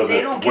person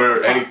doesn't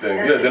wear anything.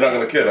 Yeah, they're not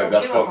gonna care. Like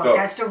that's fucked up.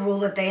 That's the rule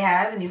that they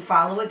have, and you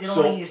follow it. They don't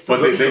want to use.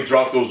 But they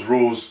dropped those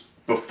rules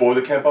before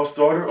the camp out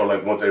started, or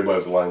like once everybody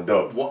was lined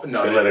up. Well,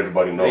 no, they let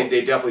everybody know.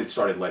 They definitely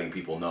started letting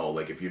people know.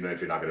 Like if you're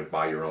not going to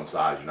buy your own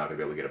size, you're not going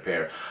to be able to get a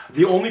pair.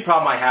 The only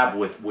problem I have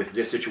with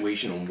this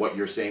situation and what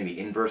you're saying, the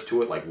inverse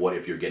to it, like what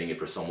if you're getting it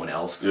for someone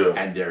else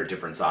and they're a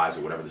different size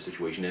or whatever the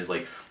situation is,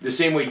 like the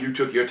same way you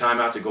took your time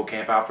out to go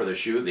camp out for the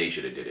shoe, they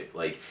should have did it.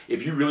 Like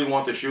if you really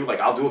want the shoe, like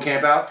I'll do a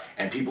camp out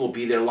and people will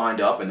be there lined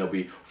up and there'll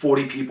be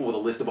 40 people with a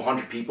list of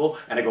 100 people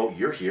and I go,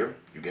 you're here,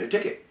 you get a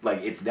ticket.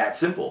 Like it's that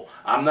simple.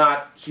 I'm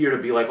not here to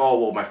be like,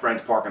 oh well, my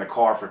friend's parking a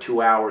car for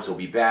 2 hours, he'll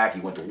be back, he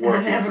went to work,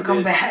 and they never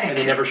come back. And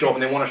they never show up,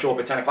 and they want to show up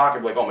at 10 o'clock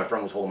and be like, oh, my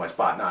friend was holding my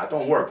spot. Nah, it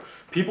don't work.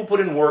 People put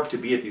in work to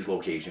be at these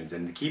locations,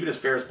 and to keep it as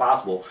fair as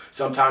possible,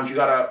 sometimes you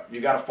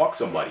gotta fuck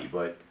somebody,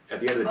 but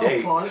at the end of the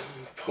day...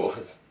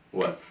 Pause.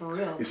 What? For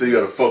real. You said you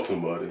gotta fuck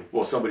somebody.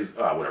 Well, somebody's...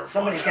 whatever.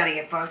 Somebody's gotta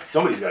get fucked.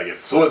 Somebody's gotta get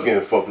fucked. Someone's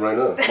getting fucked right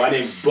now. My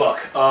name's Buck.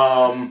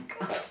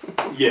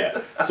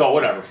 Yeah. So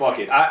whatever, fuck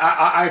it.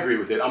 I agree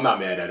with it. I'm not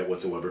mad at it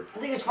whatsoever. I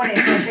think it's funny.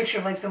 It's a picture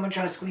of like someone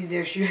trying to squeeze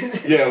their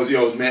shoes. Yeah, it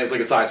was man. It's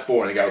like a size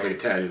 4, and the guy was like a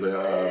 10. He's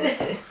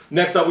like,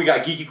 Next up, we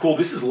got Geeky Cool.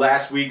 This is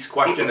last week's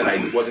question that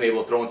I wasn't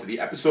able to throw into the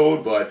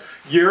episode, but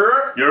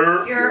you're.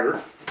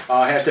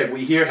 Hashtag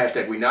we here.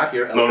 Hashtag we not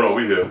here. No,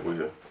 we here.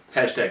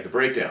 Hashtag the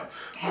breakdown.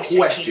 Hashtag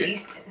Question.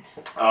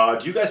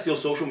 Do you guys feel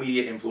social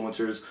media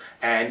influencers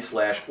and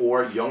 /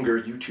 or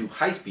younger YouTube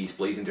hypebeasts,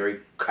 Blazendary,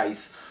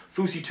 Kais,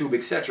 fousey tube,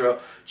 etc.,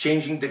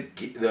 changing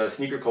the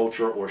sneaker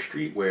culture or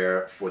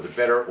streetwear for the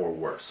better or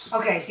worse?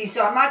 Okay, see,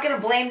 so I'm not gonna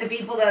blame the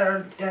people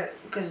that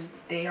because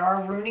they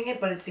are ruining it,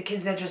 but it's the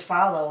kids that just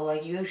follow.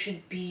 Like, you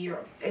should be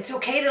it's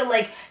okay to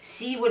like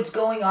see what's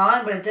going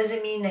on, but it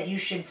doesn't mean that you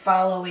should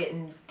follow it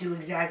and do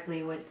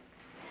exactly what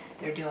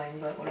they're doing.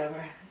 But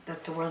whatever,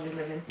 that's the world we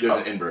live in. There's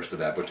an inverse to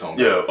that, but Tone.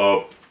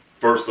 Yeah.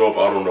 First off,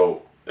 I don't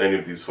know any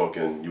of these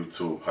fucking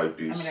YouTube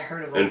hypebeasts, I mean, I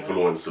heard of them,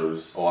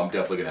 influencers. Oh, I'm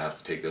definitely gonna have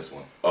to take this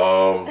one.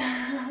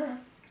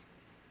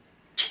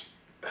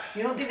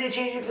 You don't think they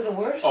changed it for the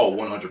worse? Oh,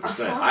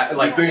 100%. I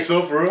like. You think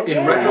so, for real?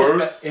 In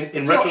retrospect,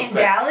 in retrospect, in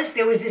Dallas,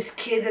 there was this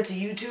kid that's a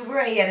YouTuber,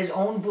 and he had his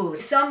own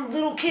booth. Some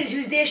little kid, he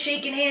was there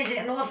shaking hands,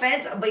 and no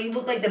offense, but he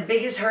looked like the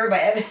biggest herb I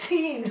ever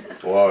seen.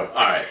 Why? All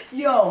right.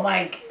 Yo,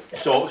 Mike.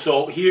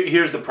 So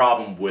here's the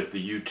problem with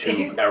the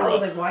YouTube era. I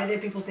was like, why are there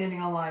people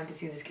standing online to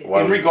see this kid?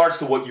 In regards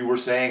to what you were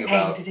saying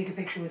about to take a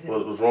picture with him.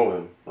 What's wrong with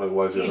him? Like,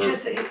 why is it He's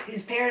hurt? just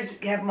his parents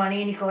have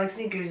money and he collects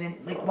sneakers and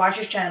like watch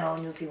his channel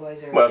and you'll see why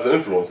he's hurt. Well, as an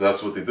influence,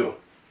 that's what they do.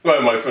 Go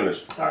ahead, Mike,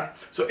 finish. Sorry.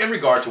 So in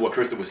regard to what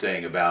Krista was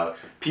saying about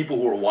people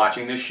who are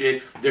watching this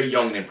shit, they're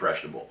young and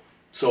impressionable.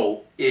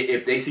 So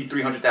if they see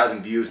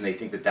 300,000 views and they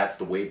think that that's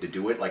the way to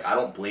do it, like, I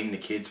don't blame the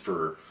kids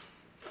for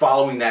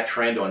following that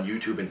trend on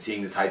YouTube and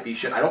seeing this hypebeast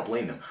shit. I don't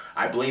blame them.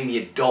 I blame the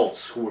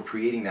adults who are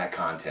creating that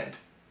content.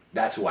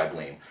 That's who I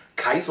blame.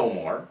 Kais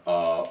Omar,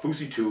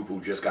 fousey tube,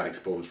 who just got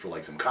exposed for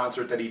like some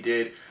concert that he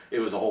did. It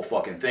was a whole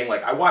fucking thing.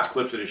 Like, I watch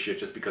clips of this shit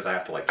just because I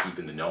have to like keep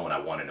in the know and I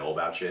want to know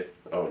about shit.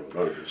 Oh,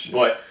 none of this shit.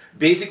 But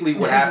basically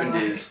what happened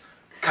is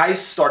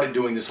Kais started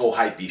doing this whole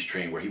hypebeast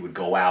train where he would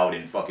go out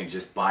and fucking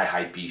just buy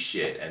hypebeast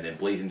shit, and then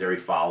Blazendary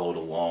followed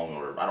along,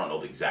 or I don't know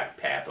the exact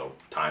path or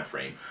time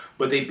frame,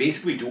 but they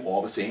basically do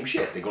all the same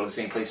shit. They go to the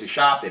same place to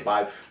shop,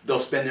 they'll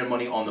spend their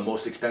money on the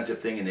most expensive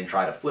thing and then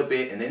try to flip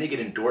it, and then they get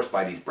endorsed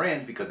by these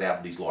brands because they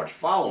have these large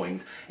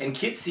followings, and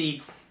kids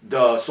see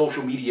the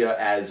social media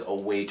as a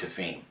way to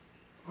fame.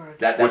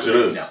 That's which it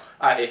is. Now.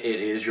 It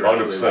is. You're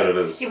 100% it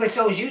is. Yeah, but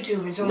so is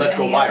YouTube, and so Let's is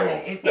go any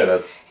viral.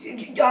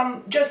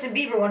 other. Justin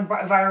Bieber went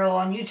viral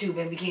on YouTube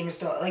and became a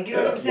star. Like, you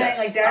know what I'm saying? Yes.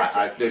 like,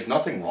 that's there's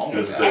nothing wrong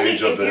with This that. is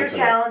the age of if the you're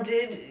internet.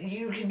 talented,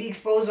 you can be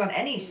exposed on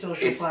any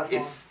social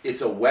platform.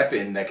 It's a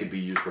weapon that could be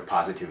used for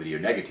positivity or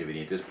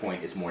negativity. At this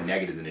point, it's more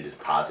negative than it is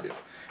positive.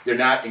 They're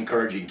not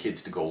encouraging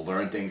kids to go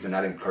learn things. They're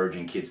not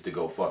encouraging kids to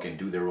go fucking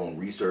do their own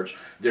research.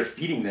 They're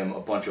feeding them a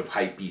bunch of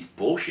hypebeast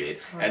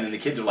bullshit, right. And then the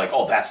kids are like,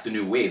 "Oh, that's the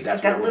new wave.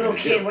 That's like what that we're little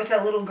gonna kid. do." What's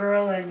that little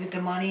girl with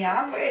the money?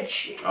 I'm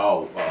rich.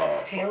 Oh,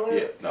 Taylor.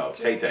 Yeah, no,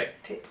 Tay Tay.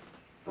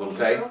 Little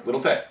Tay.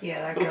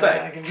 Yeah, that Little girl's Tay.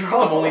 out of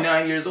control. I'm only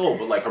 9 years old,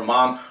 but like her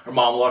mom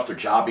lost her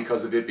job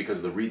because of it, because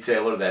of the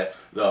retailer that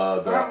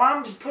her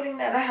mom's putting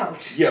that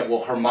out. Yeah,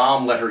 well, her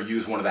mom let her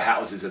use one of the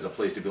houses as a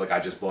place to be like, I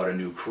just bought a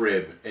new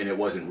crib, and it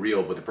wasn't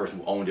real, but the person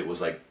who owned it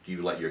was like,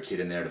 you let your kid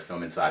in there to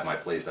film inside my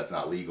place, that's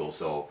not legal,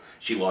 so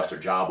she lost her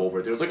job over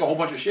it. There was like a whole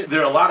bunch of shit.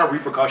 There are a lot of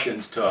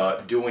repercussions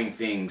to doing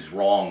things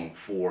wrong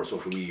for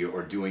social media,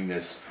 or doing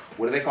this,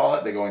 what do they call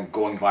it? They're going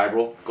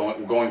viral?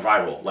 Going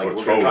viral. Like,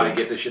 we're trying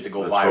to get this shit to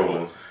go viral.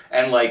 Trolling.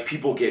 And like,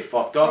 people get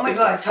fucked up. Oh my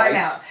god, time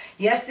out.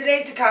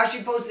 Yesterday,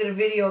 Tekashi posted a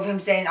video of him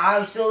saying,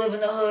 I still live in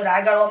the hood,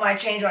 I got all my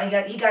change on.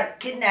 He got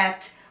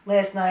kidnapped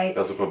last night.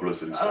 That's a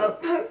publicity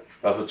stunt.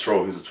 That's a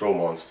troll. He's a troll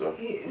monster.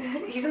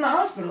 He's in the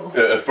hospital.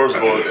 Yeah, first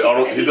of all,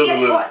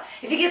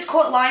 if he gets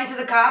caught lying to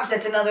the cops,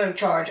 that's another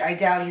charge. I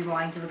doubt he's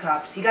lying to the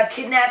cops. He got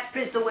kidnapped,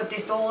 pistol whipped, they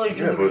stole all his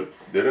jewelry. Yeah,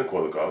 but they didn't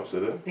call the cops,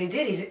 did they? They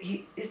did.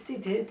 Yes, they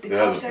did. The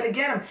cops had to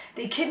get him.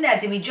 They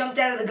kidnapped him. He jumped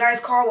out of the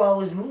guy's car while it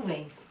was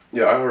moving.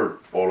 Yeah, I heard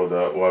all of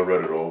that. Well, I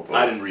read it all. But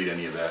I didn't read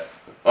any of that.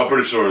 I'm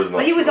pretty sure it's not.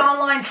 But he was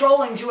online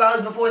trolling 2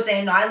 hours before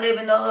saying, no, I live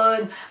in the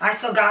hood, I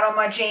still got all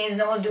my chains,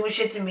 no one's doing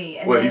shit to me.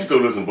 And wait, he still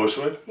lives in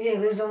Bushwick? Yeah, he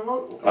lives on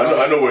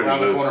I know where he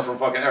lives. Around the corner from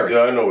fucking Eric.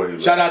 Yeah, I know where he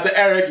lives. Shout out to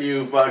Eric,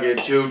 you fucking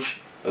chooch.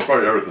 That's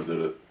probably Eric who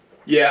did it.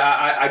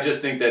 Yeah, I just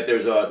think that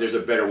there's a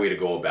better way to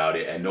go about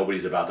it, and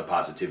nobody's about the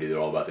positivity, they're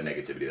all about the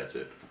negativity, that's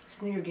it.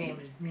 Sneaker game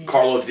is mean.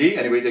 Carlos D,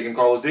 anybody taking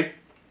Carlos D?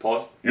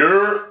 Pause.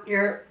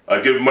 I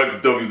give Mike the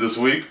W this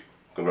week.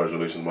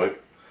 Congratulations,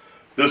 Mike.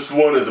 This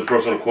one is a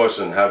personal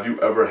question. Have you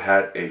ever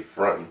had a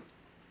friend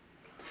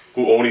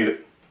who only...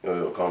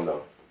 calm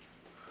down.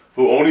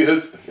 Who only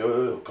hits...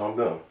 calm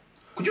down.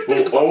 Could you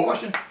finish the fucking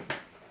question?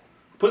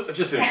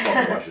 Just finish the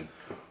fucking question.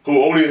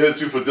 Who only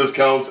hits you for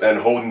discounts and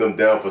holding them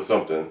down for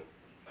something?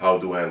 How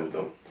do handle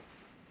them?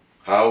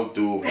 How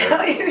do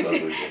handle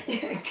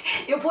them?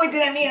 You're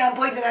pointing at me and I'm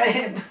pointing at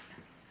him.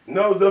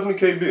 No, it's definitely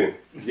KB.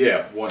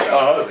 Yeah,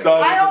 1,000%.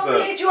 I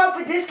only hit you up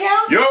for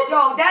discounts? Yup.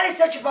 Yo, that is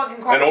such a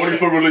fucking crap. And only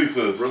for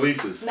releases.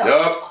 No,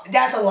 yup.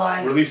 That's a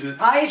lie. Releases.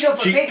 I hit you up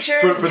for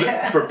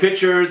pictures. For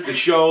pictures, the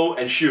show,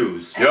 and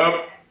shoes.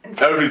 Yup.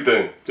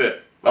 Everything. That's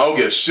it. I don't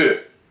get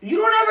shit. You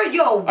don't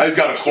ever, I just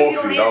got a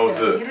coffee. That was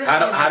it.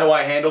 How do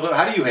I handle them?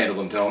 How do you handle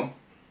them, Tone?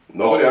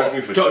 Nobody asked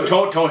me for shit.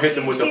 Tone hits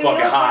him with the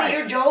fucking high.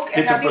 Your joke, and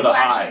hits him for people the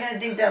high. actually gonna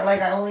think that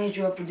like I only hit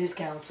you up for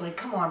discounts. Like,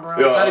 come on, bro.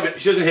 Yeah, It's not even,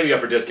 she doesn't hit me up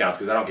for discounts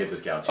because I don't get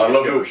discounts. She I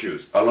love hits me it up for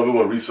shoes. I love it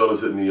when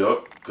resellers hit me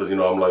up because you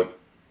know I'm like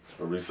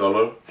a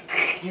reseller.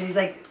 He's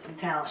like the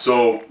talent.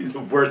 So He's the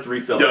worst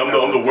reseller. yeah,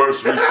 I'm the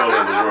worst reseller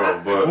in the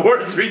world. But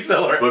worst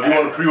reseller. But if you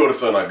want to pre-order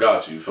something, I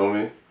got you. You feel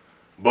me?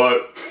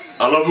 But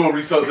I love it when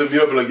resellers hit me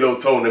up and like, yo,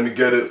 Tone, let me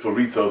get it for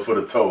retail for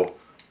the toe.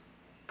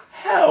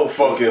 Hell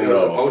fucking There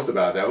was a no. post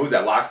about that. Who's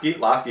that? Lasky?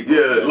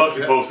 Yeah,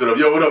 Lucky posted up.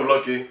 Yo, what up,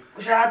 Lucky?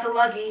 Shout out to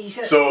Lucky. He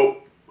said,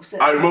 So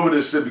I remember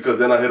this shit because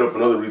then I hit up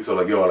another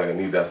retailer like, yo, like I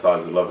need that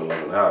size 11,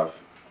 11 and a half.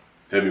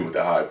 Hit me with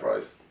that high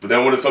price. But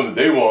then when it's something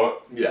they want,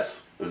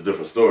 Yes. it's a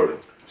different story.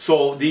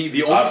 So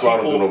the only That's why I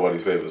people, don't do nobody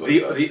favors like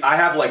that. I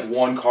have like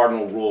one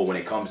cardinal rule when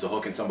it comes to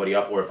hooking somebody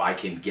up, or if I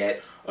can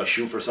get a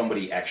shoe for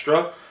somebody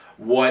extra.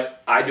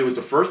 What I do is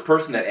the first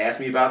person that asked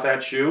me about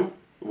that shoe,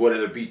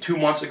 whether it be 2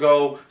 months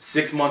ago,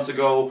 6 months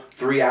ago,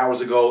 3 hours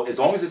ago, as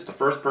long as it's the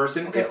first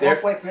person, okay, if they're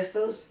off-white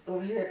Prestos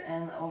over here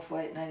and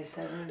off-white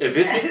 97. if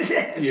you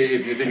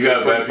think You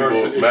got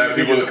mad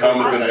people in the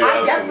comments and they I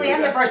ask definitely me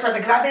am that. the first person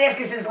because I've been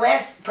asking since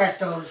last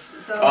Prestos.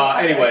 So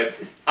anyway,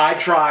 I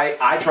try,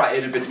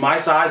 and if it's my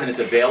size and it's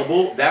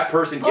available, that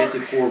person gets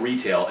it for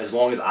retail as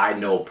long as I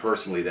know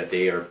personally that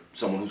they are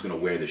someone who's going to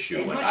wear the shoe.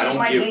 As And much I as don't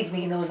Mike give, hates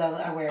me, he knows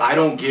I wear it. I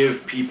don't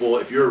give people,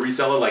 if you're a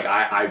reseller, like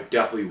I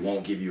definitely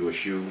won't give you a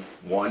shoe.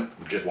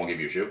 Just won't give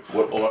you a shoe.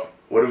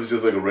 What if it's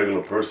just like a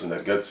regular person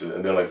that gets it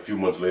and then like a few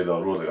months later down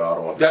the road, like, oh, I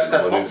don't want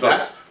That's this.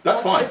 fine.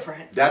 That's fine.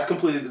 different. That's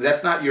completely.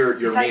 That's not your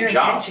It's not main your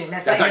job. intention.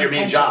 That's That's not not your your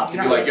main intention. job to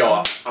You're be not like, yo,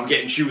 like- I'm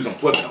getting shoes, I'm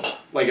flipping them.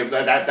 Like if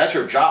that's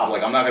your job,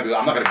 like I'm not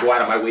gonna go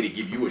out of my way to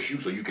give you a shoe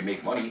so you can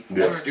make money.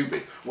 That's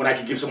stupid. When I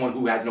can give someone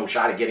who has no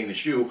shot at getting the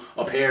shoe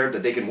a pair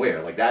that they can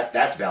wear, like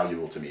that's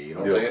valuable to me. You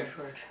know what I'm saying?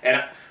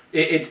 And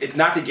it's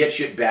not to get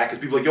shit back because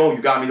people are like, yo,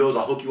 you got me those,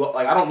 I'll hook you up.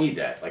 Like I don't need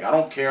that. Like I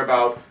don't care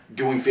about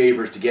doing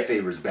favors to get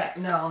favors back.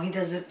 No, he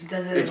does it. He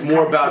does it. It's as a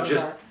more kindness about of his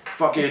just heart.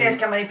 fucking. Just ask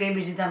how many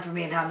favors he's done for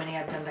me and how many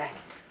I've done back.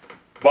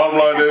 Bottom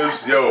line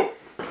is, yo,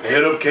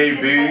 hit up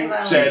KB,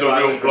 she's a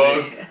real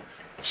plug.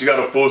 She got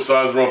a full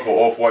size run for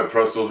off-white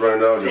Prestos right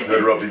now. Just hit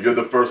her up. If you're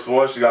the first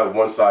one, she got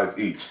one size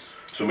each.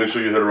 So make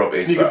sure you hit her up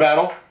ASAP.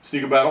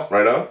 Sneaker battle.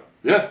 Right now?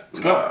 Yeah, let's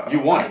go. You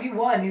won. You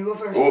won. You go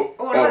first. Oh,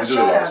 what about we did the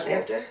shout last outs one.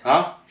 after?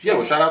 Huh? Yeah,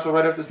 well, shout out to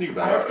right after the sneaker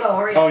battle. Let's go.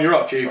 Hurry Tone, up. you're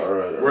up, Chief. All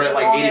right. We're at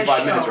like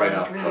 85 minutes right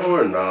now. No,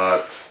 we're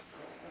not.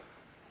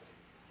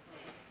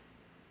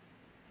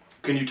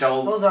 Can you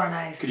tell? Those are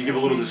nice. Could you give a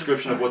little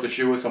description of what the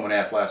shoe is? Someone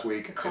asked last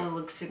week. The color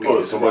looks sick.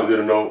 Oh, somebody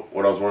didn't know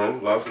what I was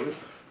wearing last week?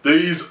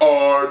 These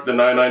are the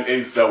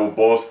 998s that were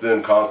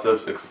Boston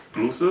Concepts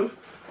exclusive.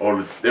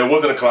 Or it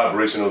wasn't a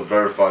collaboration, it was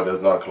verified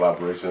that's not a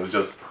collaboration. It was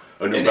just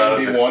a New An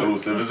Balance NB1?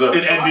 exclusive. It's An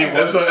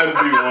NB1. It's an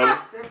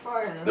NB1. They're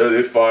fire though.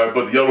 They're fire,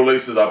 but the yellow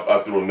laces,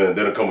 I threw them in.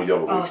 They didn't come with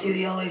yellow Oh, laces. see, the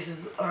yellow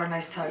laces are a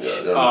nice touch.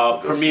 Yeah, they're a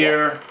good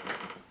Premier.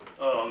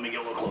 Oh, let me get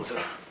a little closer.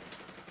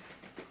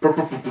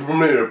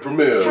 Premier. I'm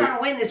trying to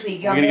win this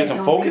week. We're gonna get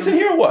some focus in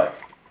here or what?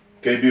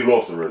 KB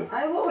lost already.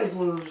 I always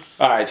lose.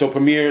 Alright, so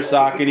Premier,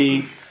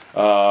 Saucony.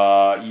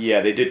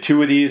 Yeah, they did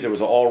two of these. There was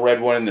an all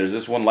red one, and there's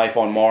this one, Life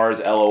on Mars,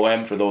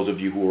 LOM, for those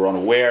of you who are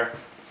unaware.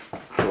 I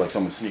feel like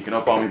someone's sneaking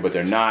up on me, but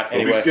they're not.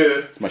 Anyway, Don't be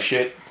scared. it's my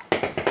shit.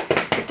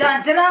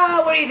 Dun,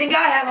 da, what do you think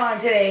I have on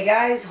today,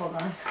 guys? Hold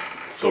on.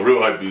 So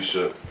real hype beast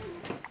shit.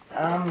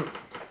 Are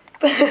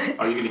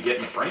you gonna get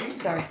in the frame?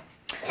 Sorry.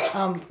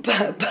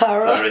 Para.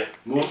 Sorry.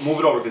 Move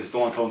it over because it's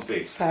still on Tone's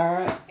face.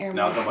 Para Air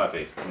Now Max. it's on my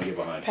face. Let me get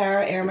behind.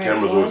 Para Air The Max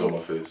camera's always on my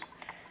ones. face.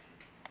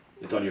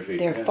 It's on your face.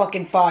 They're again.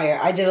 fucking fire.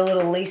 I did a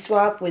little lace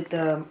swap with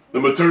the The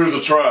materials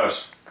are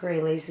trash. gray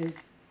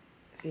laces.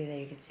 See, there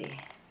you can see.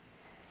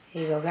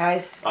 Here you go,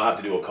 guys. I'll have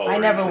to do a color I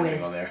never thing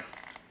win. on there.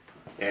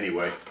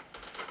 Anyway,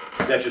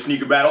 that's your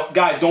sneaker battle.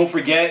 Guys, don't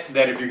forget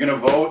that if you're going to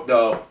vote,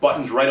 the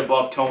button's right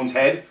above Tone's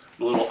head.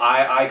 The little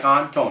eye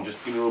icon. Tone,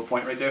 just give me a little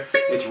point right there.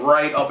 It's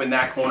right up in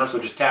that corner, so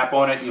just tap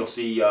on it and you'll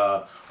see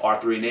our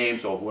three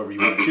names. So whoever you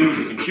want to choose,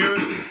 you can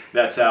choose.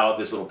 That's how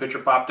this little picture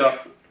popped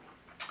up.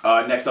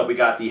 Next up, we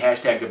got the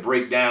hashtag The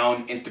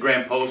Breakdown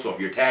Instagram post. So if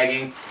you're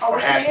tagging or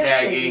what's the hashtag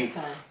hashtagging this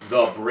time?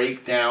 The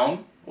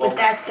Breakdown. Well, But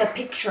that's the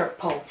picture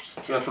post.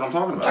 that's what I'm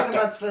talking about. Talking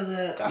about for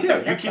the. Yeah,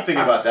 you keep thinking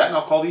about that, and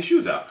I'll call these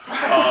shoes out.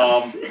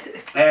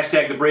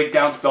 Hashtag The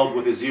Breakdown, spelled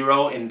with a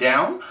 0 and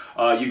down.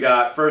 You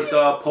got first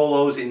up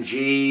polos and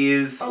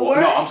J's. Oh, Well,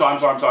 no, word? I'm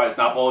sorry. It's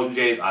not polos and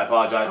J's. I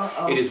apologize.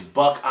 It is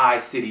Buckeye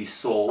City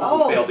Soul,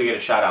 Oh. who failed to get a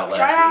shout out last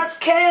Shout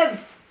out, Kev.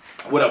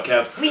 week. What up,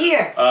 Kev? We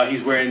here.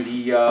 He's wearing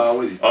the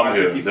what is he? I'm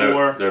here.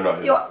 54. They're not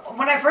here. Yo,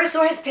 when I first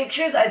saw his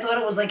pictures, I thought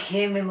it was like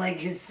him and like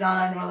his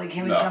son or like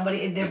him and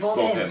somebody. They're it's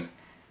both him.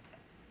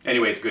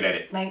 Anyway, it's good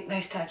edit.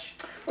 Nice touch.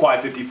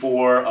 Quad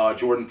 54,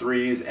 Jordan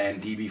 3s, and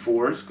DB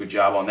 4s. Good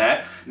job on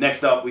that.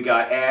 Next up, we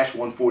got Ash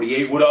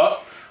 148. What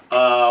up?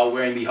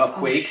 Wearing the Huff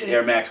Quakes shit.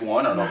 Air Max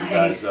 1. I don't know if you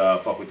guys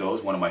Nice. fuck with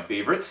those. One of my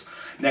favorites.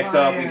 Next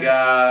up, we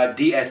got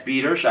DS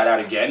Beater. Shout out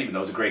again, even though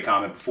it was a great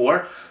comment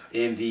before.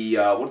 In the,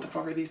 what the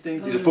fuck are these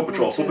things? These are Foot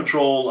Patrol. Foot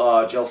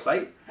Patrol gel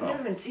sight. I've never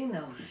even seen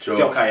those.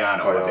 Gel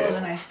Cayano. Those are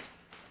nice.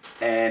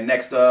 And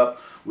next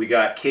up, we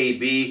got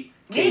KB,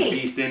 Kate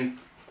Beeston,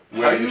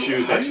 wearing the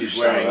shoes that she's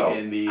wearing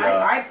in the...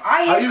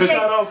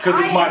 Because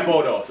it's my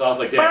photo, so I was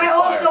like, damn, but I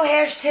also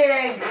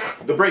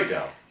hashtag... The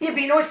breakdown. Yeah,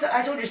 but you know what?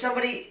 I told you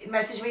somebody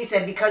messaged me,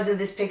 said, because of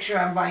this picture,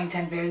 I'm buying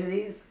 10 pairs of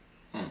these.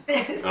 I'm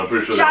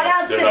pretty sure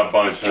they're not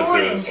buying 10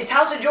 Jordan. pairs. It's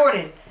House of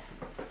Jordan.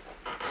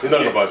 He's not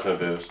gonna buy 10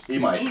 pairs. He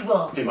might. He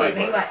will. He might.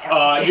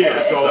 Yeah,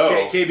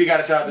 so KB got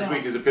a shot this week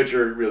because the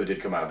picture really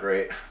did come out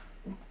great.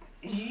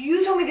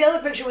 You told me the other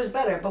picture was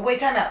better, but wait,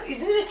 time out.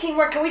 Isn't it a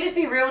teamwork? Can we just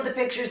be real with the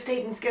pictures,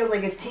 taking skills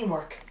like it's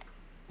teamwork?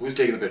 Who's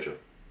taking the picture?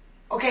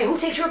 Okay, who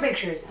takes your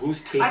pictures?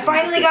 Who's taking I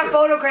finally the picture? got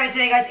photo credit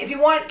today, guys. If you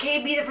want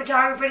KB the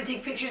photographer to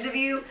take pictures of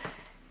you,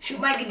 shoot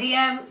Mike a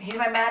DM. He's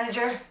my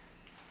manager.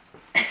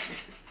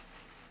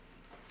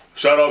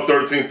 Shout out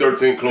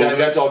 1313 Clothing.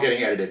 That's all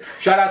getting edited.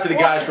 Shout out to the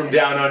guys from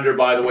Down Under,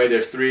 by the way.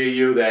 There's 3 of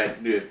you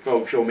that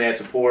folks show mad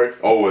support.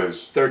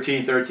 Always.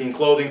 1313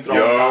 Clothing,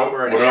 throwing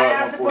copper, and shout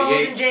outs to Pose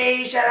 48. and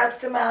Jay. Shout outs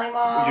to Mally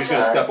Mom. You're just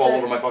gonna step all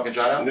over my fucking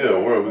shout out? Yeah,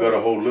 we got a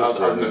whole list.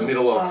 I was in the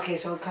middle of. Okay,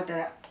 so cut that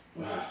out.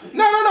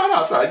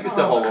 No, it's alright. You can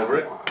step all over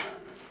it.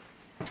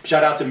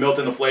 Shout out to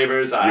MILton the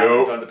Flavors. I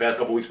haven't done it the past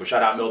couple weeks, but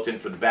shout out MILton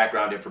for the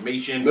background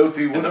information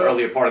Milty, in the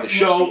earlier part of the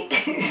show.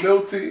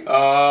 Milty.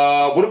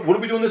 What are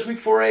we doing this week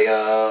for a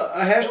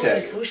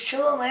hashtag? It was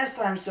chilling last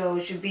time, so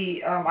it should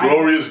be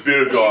Glorious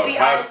Beer God.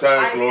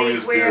 Hashtag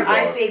Glorious Beer God.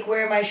 I fake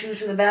wear my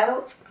shoes for the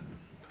battle.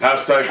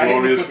 Hashtag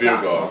Glorious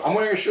Beer God. I'm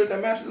wearing a shirt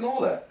that matches and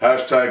all that.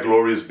 Hashtag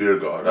Glorious Beer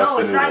God. No,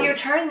 it's not your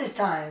turn this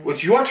time.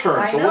 It's your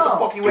turn, so what the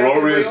fuck you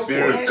Glorious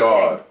Beer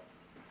God.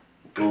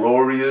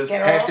 Glorious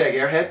hashtag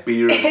Airhead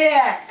Beer.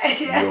 Yeah.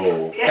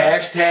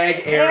 Yes.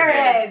 Hashtag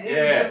Airhead.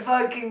 Yeah. Is the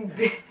fucking.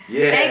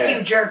 Yeah. Thank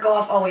you, jerk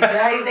off. Oh wait, did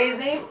I say his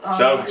name?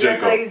 Shout out to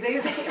Jacob.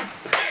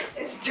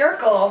 It's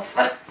jerk off.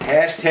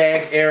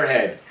 Hashtag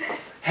Airhead.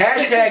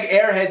 Hashtag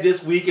Airhead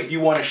this week if you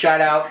want to shout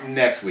out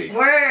next week.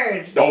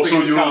 Word. Also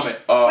use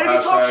but if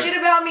you talk shit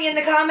about me in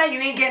the comment, you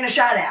ain't getting a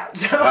shout out.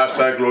 So.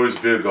 Hashtag Glorious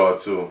Beer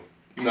God too.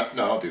 No,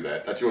 don't do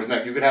that. That's yours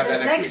next. You could have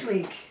that next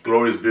week.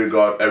 Glorious Beer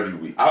God every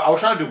week. I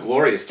was trying to do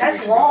Glorious 2 weeks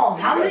That's ago. long.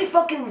 How many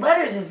fucking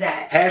letters is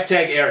that?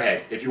 Hashtag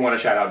Airhead if you want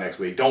to shout out next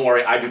week. Don't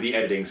worry, I do the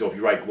editing, so if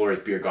you write Glorious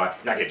Beer God,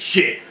 you're not getting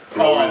shit.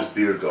 Glorious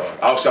Beer God.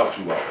 I'll shout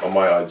you out on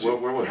my IG.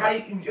 Where was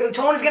that?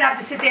 Tony's gonna have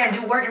to sit there and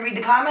do work and read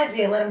the comments.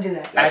 Yeah, let him do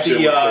that. At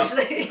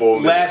the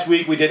last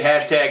week we did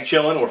hashtag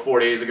chillin', or 3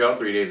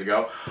 days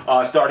ago.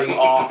 Starting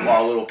off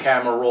our little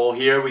camera roll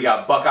here, we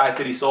got Buckeye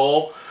City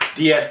Soul,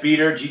 DS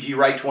Beater, GG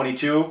Wright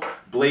 22,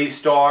 Blaze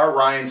Star,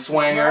 Ryan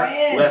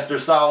Swanger, Lester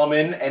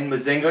Solomon, and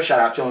Mazinga. Shout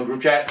out Chillin'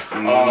 Group Chat.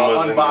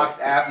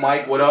 Unboxed App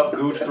Mike, what up?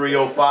 Gooch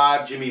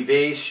 305, Jimmy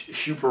Vase,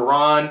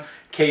 Shuperon,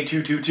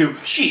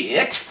 K222.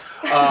 Shit.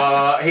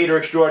 Hater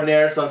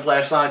Extraordinaire,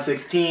 Sun/Sign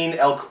 16,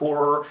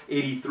 Elcor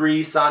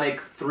 83, Sonic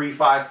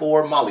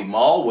 354, Molly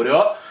Mall, what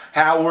up?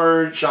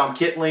 Howard, Sham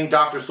Kitling,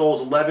 Dr.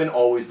 Souls 11,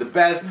 always the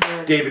best.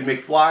 David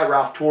McFly,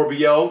 Ralph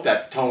Torbio,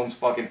 that's Tone's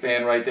fucking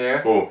fan right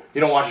there. Cool.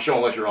 You don't watch the show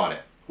unless you're on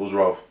it. Who's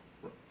Ralph?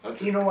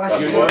 You don't watch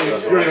You're gonna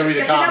read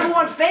the comments. That's your number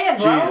one fan,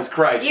 bro. Jesus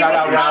Christ. Shout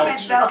out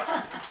Ralph.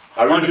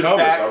 I read the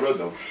comments. Stacks. I read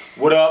them.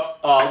 What up?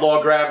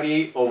 Law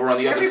Gravity over on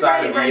the other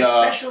side of the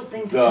special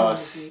thing to Tone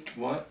this week.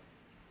 What?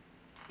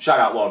 Shout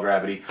out Law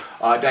Gravity.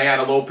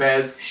 Diana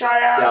Lopez.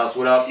 Shout out Dallas,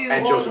 what up? to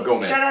And Joseph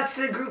Gomez. Shout outs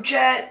to the group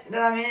chat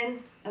that I'm in.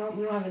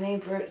 We don't have a name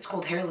for it. It's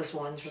called Hairless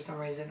Ones for some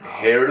reason.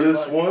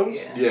 Hairless Ones?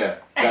 Yeah.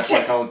 That's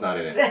why Tone's not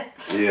in it.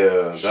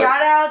 Yeah.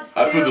 Shout outs to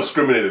I feel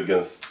discriminated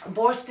against.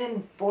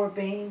 Boston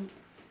Borbane.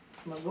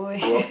 It's my boy.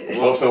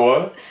 Boston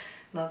what?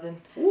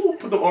 Nothing. Ooh,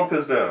 put the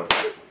armpits down.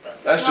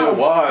 That shit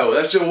wild.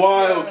 That shit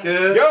wild,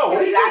 kid. Yo,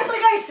 what You act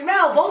like I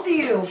smell, both of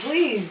you,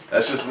 please.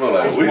 That shit smell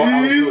like I was weed.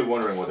 really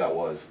wondering what that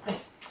was.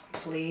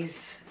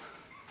 Please.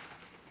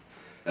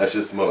 That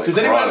shit smell like Does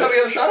anyone else have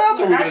any other shout outs,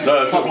 or are we going to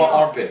No, talk about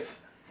armpits?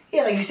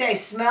 Yeah, like you say, I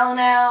smell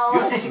now. You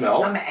don't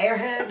smell. I'm an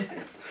airhead.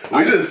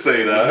 We didn't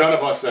say that. None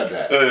of us said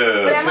that.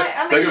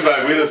 Yeah. Take it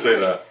back. We didn't say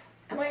that.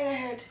 Am I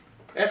an airhead?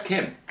 Ask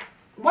him.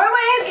 Why am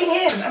I asking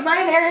him? Am I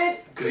an airhead?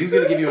 Because he's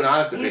going to give you an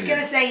honest opinion. He's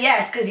going to say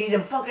yes, because he's a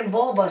fucking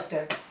ball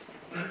buster.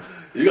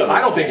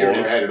 I don't think you're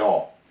an airhead at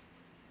all.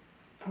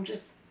 I'm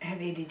just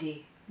have ADD.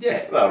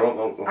 Yeah. No,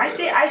 don't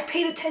I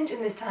paid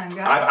attention this time, guys.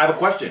 I have a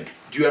question.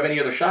 Do you have any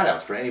other shout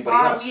outs for anybody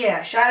else?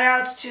 Yeah, shout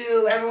outs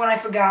to everyone I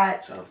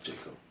forgot. Shout out to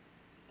Jacob.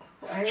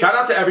 Shout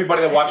out to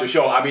everybody that watched the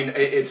show. I mean,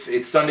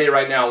 it's Sunday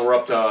right now. We're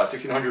up to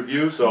 1,600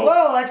 views. So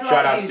whoa, that's a lot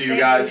shout of outs views. to you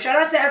Thank guys. Shout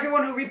outs to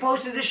everyone who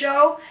reposted the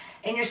show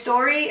in your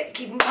story.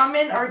 Keep them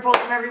coming. I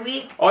repost them every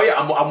week. Oh yeah,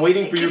 I'm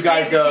waiting for It you keeps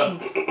guys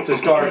me to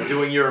start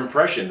doing your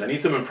impressions. I need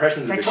some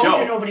impressions of I the told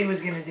show. you nobody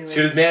was gonna do it.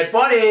 She was mad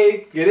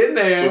funny. Get in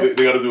there. So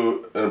they got to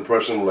do an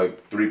impression of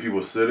like 3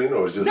 people sitting,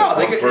 or it's just No, like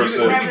they one could.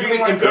 person? You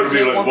It could could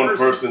be like one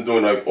person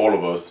doing like all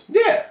of us.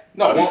 Yeah.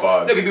 No, That'd be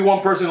fine. there could be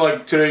one person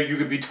like today. You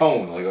could be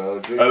Tone. Like,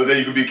 And then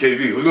you could be KV.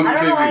 Who's gonna I be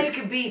don't know how KV? you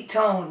could beat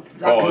Tone.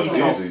 Oh,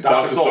 it's easy.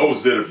 Dr.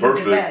 Souls did it He's the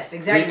perfect. best.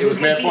 Exactly. It was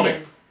Who's gonna mad beat funny.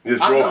 him? He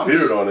just draw a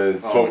beard on it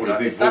and talk with a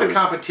deep It's not a voice.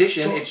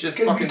 competition. It's just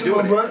Can fucking you do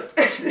doing it.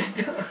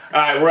 it. All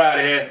right, we're out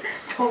of here.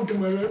 Don't to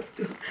my left.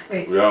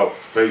 Wait. We out.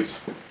 Peace.